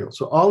to be real.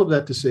 So all of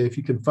that to say, if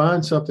you can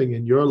find something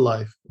in your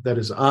life that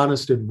is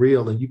honest and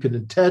real, and you can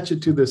attach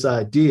it to this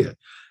idea,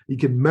 you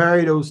can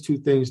marry those two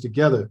things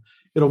together,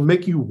 it'll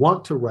make you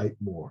want to write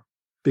more,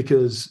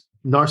 because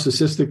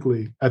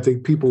narcissistically, I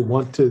think people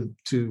want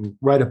to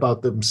write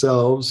about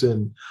themselves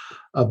and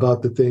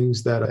about the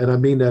things that, and I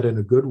mean that in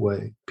a good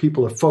way,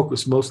 people are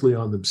focused mostly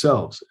on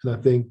themselves. And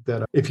I think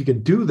that if you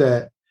can do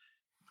that,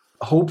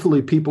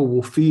 hopefully people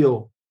will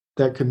feel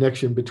that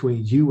connection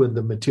between you and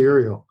the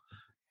material,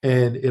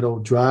 and it'll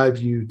drive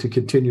you to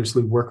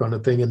continuously work on a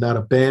thing and not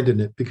abandon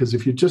it. Because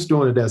if you're just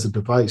doing it as a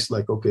device,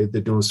 like, okay,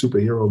 they're doing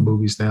superhero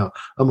movies now,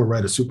 I'm going to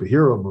write a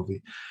superhero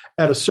movie.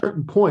 At a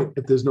certain point,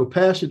 if there's no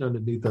passion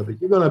underneath of it,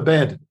 you're going to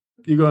abandon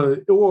it. You're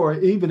going to, or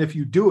even if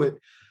you do it,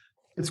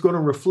 it's going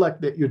to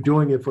reflect that you're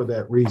doing it for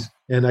that reason.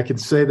 And I can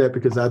say that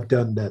because I've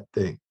done that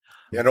thing.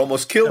 It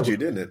almost killed you,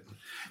 didn't it?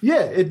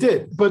 Yeah, it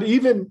did. But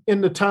even in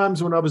the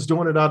times when I was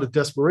doing it out of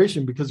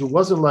desperation, because it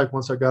wasn't like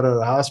once I got out of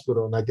the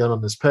hospital and I got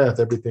on this path,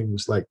 everything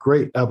was like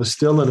great. I was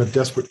still in a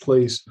desperate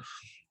place.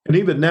 And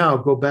even now,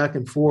 go back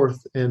and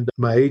forth. And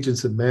my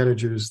agents and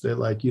managers, they're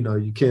like,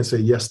 you can't say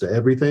yes to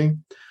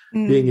everything.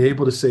 Being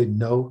able to say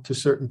no to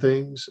certain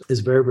things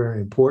is very,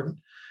 very important.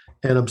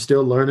 And I'm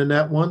still learning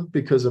that one,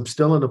 because I'm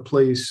still in a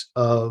place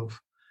of,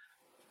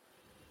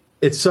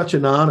 it's such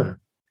an honor.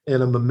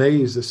 And I'm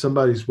amazed that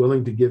somebody's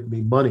willing to give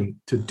me money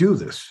to do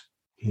this.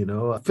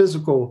 I've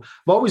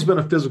always been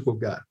a physical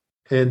guy,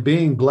 and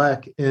being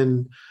Black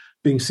and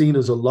being seen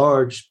as a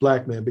large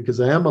Black man,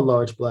 because I am a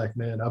large Black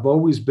man, I've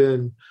always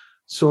been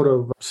sort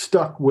of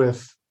stuck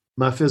with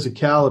my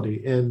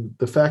physicality. And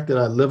the fact that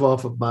I live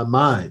off of my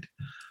mind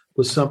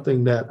was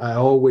something that I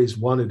always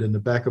wanted in the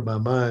back of my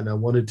mind. I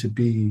wanted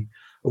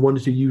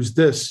to use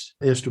this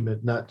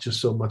instrument, not just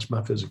so much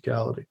my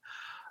physicality.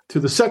 To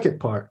the second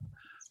part,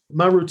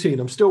 my routine,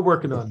 I'm still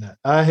working on that.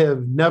 I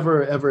have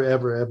never, ever,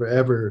 ever, ever,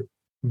 ever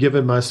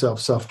given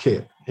myself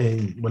self-care.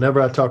 And whenever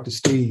I talk to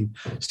Steve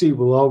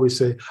will always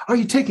say, are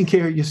you taking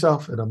care of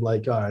yourself? And I'm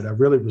like, all right, I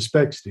really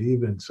respect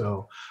Steve. And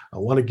so I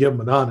want to give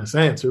him an honest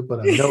answer,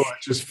 but I know I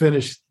just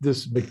finished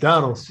this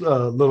McDonald's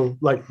little,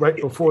 like right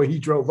before he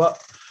drove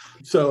up.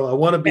 So I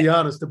want to be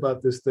honest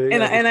about this thing.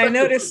 And I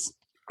noticed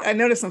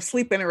some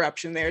sleep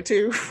interruption there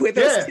too, with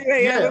those 2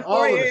 a.m. and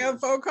 4 a.m.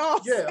 phone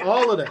calls. Yeah,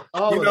 all of that.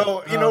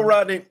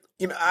 Rodney,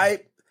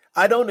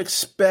 I don't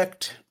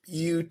expect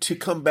you to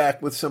come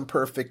back with some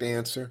perfect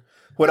answer.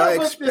 What I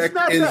expect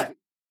is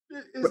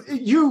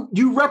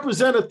you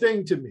represent a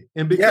thing to me.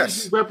 And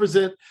because you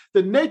represent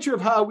the nature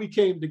of how we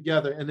came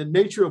together and the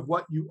nature of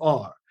what you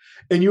are.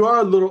 And you are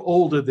a little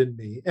older than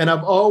me. And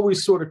I've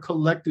always sort of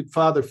collected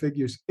father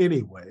figures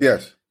anyway.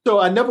 Yes. So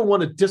I never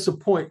want to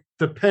disappoint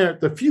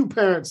the few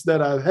parents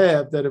that I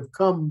have that have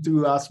come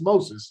through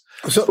osmosis.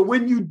 So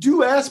when you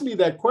do ask me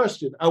that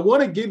question, I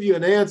want to give you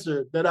an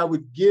answer that I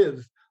would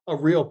give a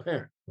real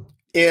parent.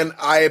 And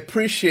I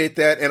appreciate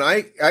that. And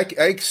I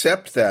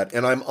accept that.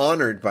 And I'm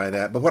honored by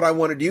that. But what I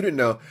wanted you to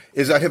know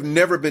is I have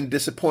never been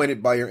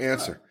disappointed by your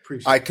answer.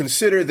 I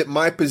consider that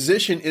my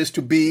position is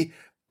to be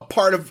a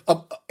part of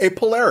a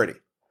polarity.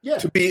 Yeah.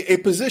 To be a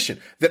position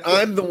that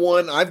I'm the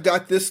one, I've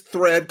got this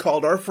thread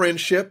called our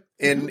friendship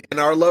and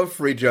our love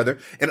for each other.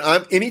 And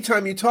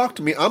anytime you talk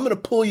to me, I'm going to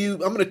pull you,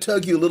 I'm going to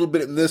tug you a little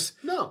bit in this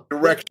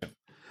direction.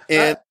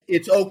 And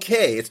it's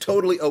okay. It's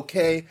totally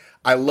okay.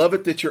 I love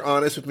it that you're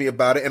honest with me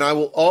about it. And I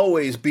will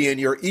always be in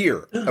your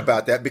ear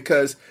about that,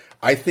 because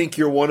I think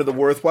you're one of the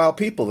worthwhile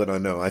people that I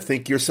know. I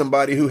think you're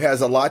somebody who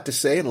has a lot to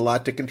say and a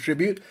lot to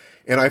contribute.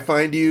 And I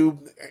find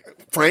you,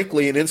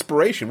 frankly, an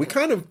inspiration. We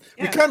kind of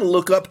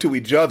look up to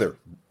each other,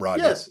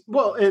 Rodney. Yes.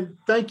 Well, and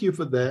thank you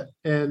for that.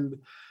 And,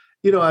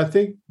 I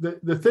think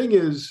the thing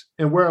is,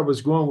 and where I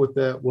was going with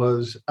that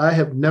was,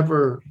 I've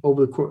never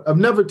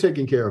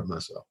taken care of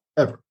myself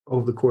ever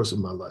over the course of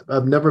my life.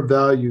 I've never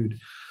valued,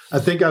 I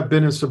think I've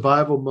been in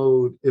survival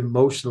mode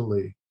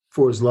emotionally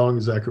for as long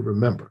as I could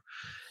remember.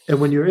 And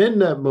when you're in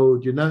that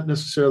mode, you're not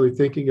necessarily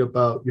thinking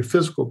about your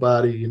physical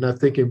body. You're not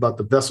thinking about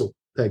the vessel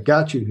that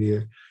got you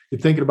here.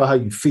 You're thinking about how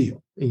you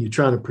feel, and you're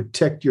trying to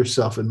protect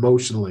yourself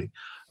emotionally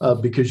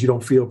because you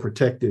don't feel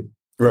protected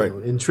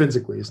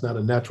intrinsically. It's not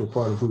a natural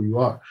part of who you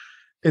are.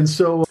 And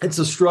so it's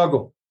a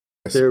struggle.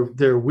 Yes.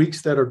 There are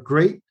weeks that are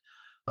great.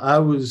 I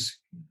was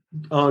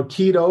on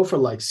keto for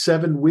like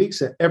 7 weeks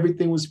and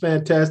everything was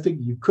fantastic.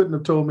 You couldn't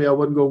have told me I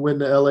wasn't going to win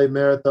the LA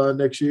Marathon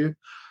next year.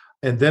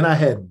 And then I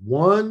had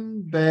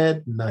one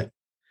bad night,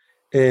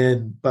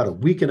 and about a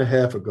week and a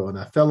half ago, and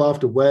I fell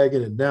off the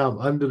wagon, and now I'm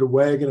under the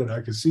wagon and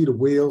I can see the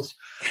wheels,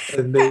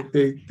 and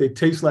they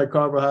taste like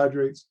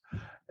carbohydrates.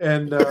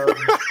 And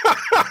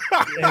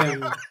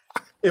and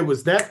it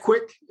was that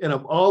quick, and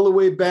I'm all the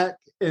way back.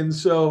 And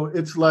so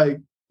it's like,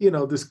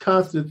 this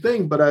constant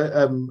thing, but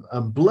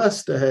I'm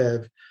blessed to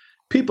have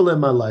people in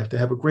my life, to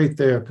have a great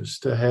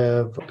therapist, to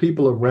have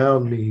people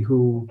around me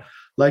who,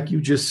 like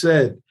you just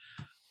said,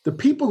 the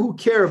people who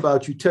care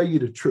about you tell you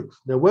the truth.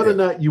 Now, whether or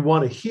not you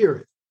want to hear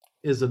it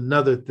is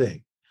another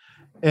thing.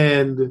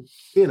 And,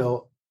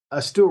 I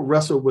still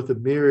wrestle with a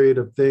myriad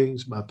of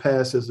things. My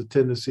past has a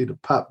tendency to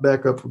pop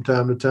back up from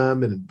time to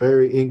time and in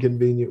very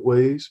inconvenient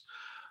ways.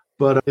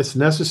 But it's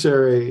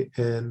necessary,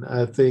 and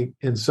I think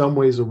in some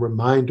ways a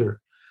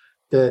reminder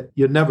that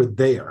you're never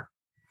there.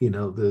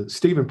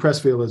 Stephen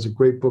Pressfield has a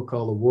great book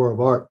called The War of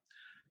Art,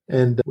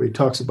 and where he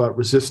talks about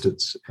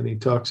resistance, and he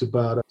talks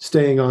about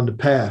staying on the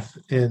path.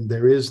 And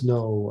there's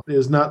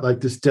not like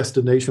this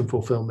destination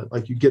fulfillment,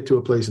 like you get to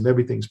a place and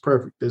everything's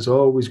perfect. There's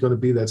always going to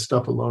be that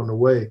stuff along the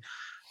way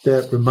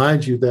that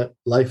reminds you that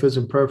life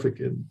isn't perfect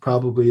and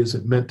probably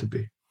isn't meant to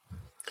be.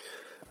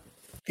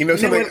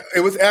 Something,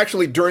 it was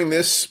actually during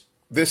this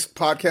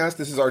podcast,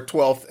 this is our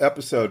 12th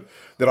episode,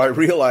 that I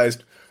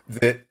realized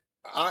that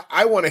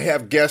I want to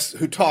have guests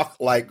who talk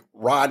like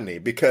Rodney,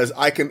 because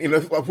I can,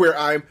 where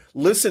I'm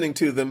listening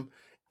to them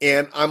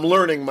and I'm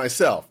learning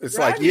myself. It's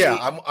Rodney.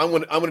 I'm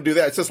going to do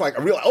that. It's just like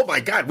I realize, oh my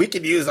God, we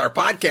can use our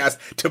podcast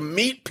to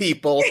meet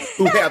people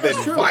who have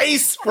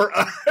advice for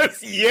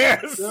us.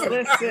 Yes.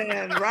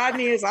 Listen,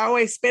 Rodney is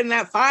always spitting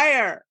that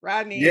fire.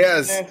 Rodney.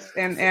 Yes.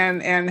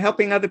 And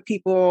helping other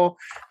people,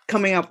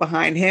 coming up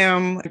behind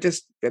him,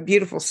 just a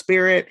beautiful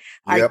spirit.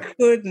 Yep. I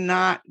could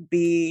not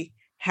be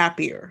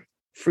happier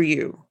for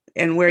you.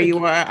 And where you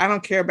are, I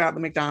don't care about the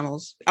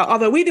McDonald's.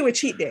 Although we do a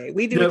cheat day.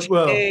 We do a cheat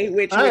day.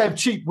 Which I have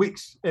cheat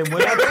weeks. And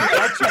when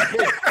I cheat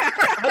big.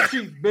 I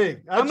cheat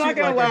big. I'm not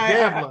going to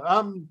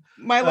lie.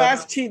 My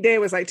last cheat day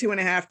was like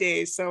 2.5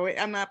 days. So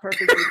I'm not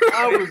perfect.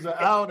 I was an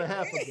hour and a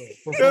half ago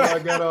before I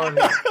got on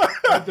here.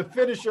 I had to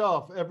finish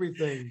off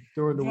everything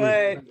during the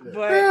week.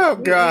 But oh,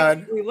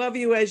 God. We love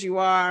you as you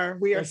are.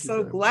 We are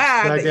so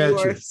glad that you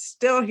are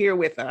still here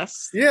with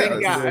us. Yeah,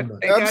 thank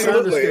God.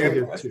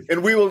 Absolutely.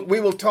 And we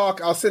will talk.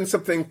 I'll send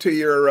something to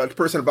your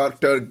person about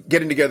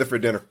getting together for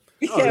dinner.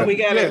 Yeah, we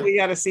got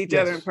to see each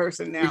other in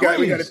person now.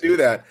 We got to do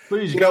that.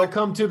 Please, you got to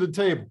come to the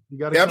table. You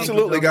got to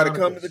absolutely got to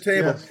come to the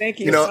table. Yes. Thank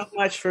you so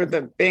much for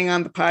being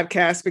on the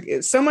podcast,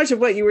 because so much of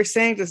what you were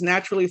saying just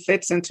naturally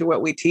fits into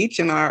what we teach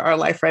in our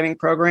life writing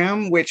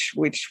program, which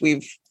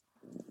we've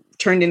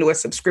turned into a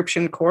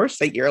subscription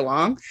course, a year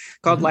long,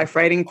 called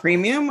Lifewriting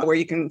Premium, where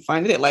you can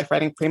find it at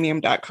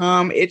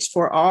lifewritingpremium.com. It's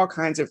for all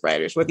kinds of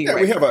writers, whether you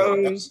write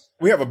prose.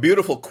 We have a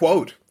beautiful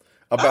quote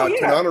about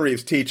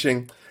Tananarive's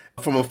teaching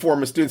from a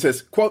former student.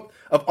 Says, quote,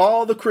 "Of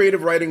all the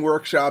creative writing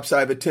workshops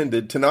I've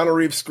attended,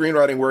 Tananarive's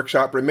screenwriting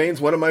workshop remains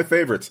one of my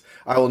favorites.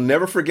 I will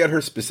never forget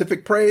her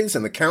specific praise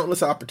and the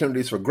countless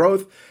opportunities for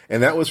growth."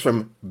 And that was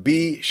from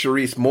B.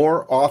 Charisse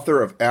Moore,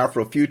 author of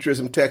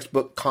Afrofuturism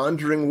textbook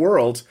Conjuring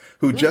Worlds,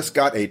 who just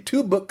got a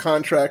 2-book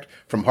contract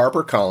from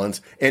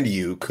HarperCollins, and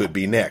you could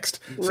be next.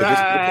 So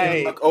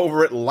just look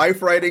over at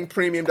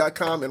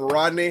lifewritingpremium.com. And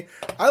Rodney,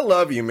 I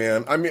love you,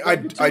 man. I mean, I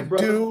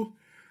do.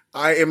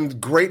 I am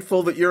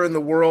grateful that you're in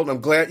the world. I'm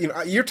glad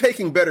you're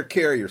taking better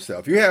care of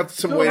yourself. You have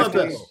some ways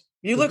to go.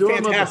 You look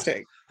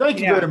fantastic.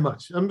 Thank you very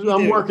much.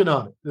 I'm working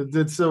on it.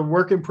 It's a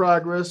work in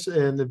progress,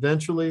 and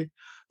eventually,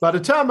 by the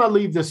time I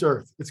leave this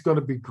earth, it's going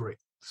to be great.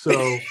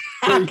 So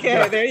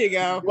okay, there you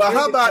go. Well,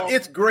 how about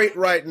it's great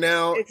right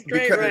now? It's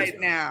great right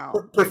now.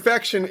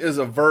 Perfection is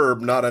a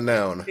verb, not a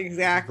noun.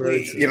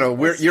 Exactly.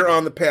 You're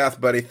on the path,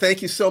 buddy.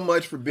 Thank you so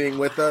much for being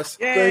with us.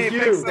 Yay, thank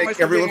you. So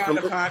much everyone for being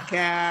on the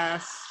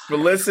podcast, for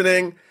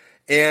listening.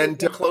 And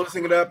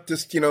closing it up,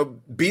 just,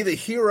 be the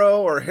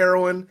hero or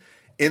heroine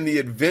in the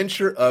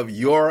adventure of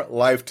your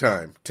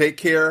lifetime. Take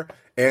care,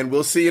 and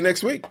we'll see you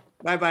next week.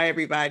 Bye-bye,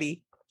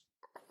 everybody.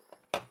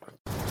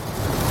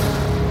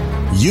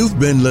 You've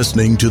been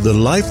listening to the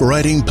Life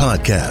Writing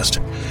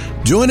Podcast.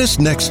 Join us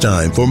next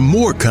time for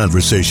more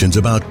conversations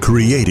about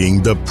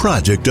creating the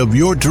project of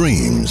your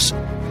dreams.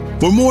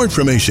 For more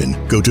information,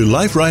 go to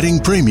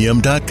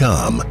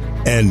lifewritingpremium.com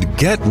and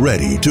get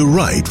ready to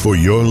write for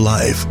your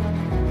life.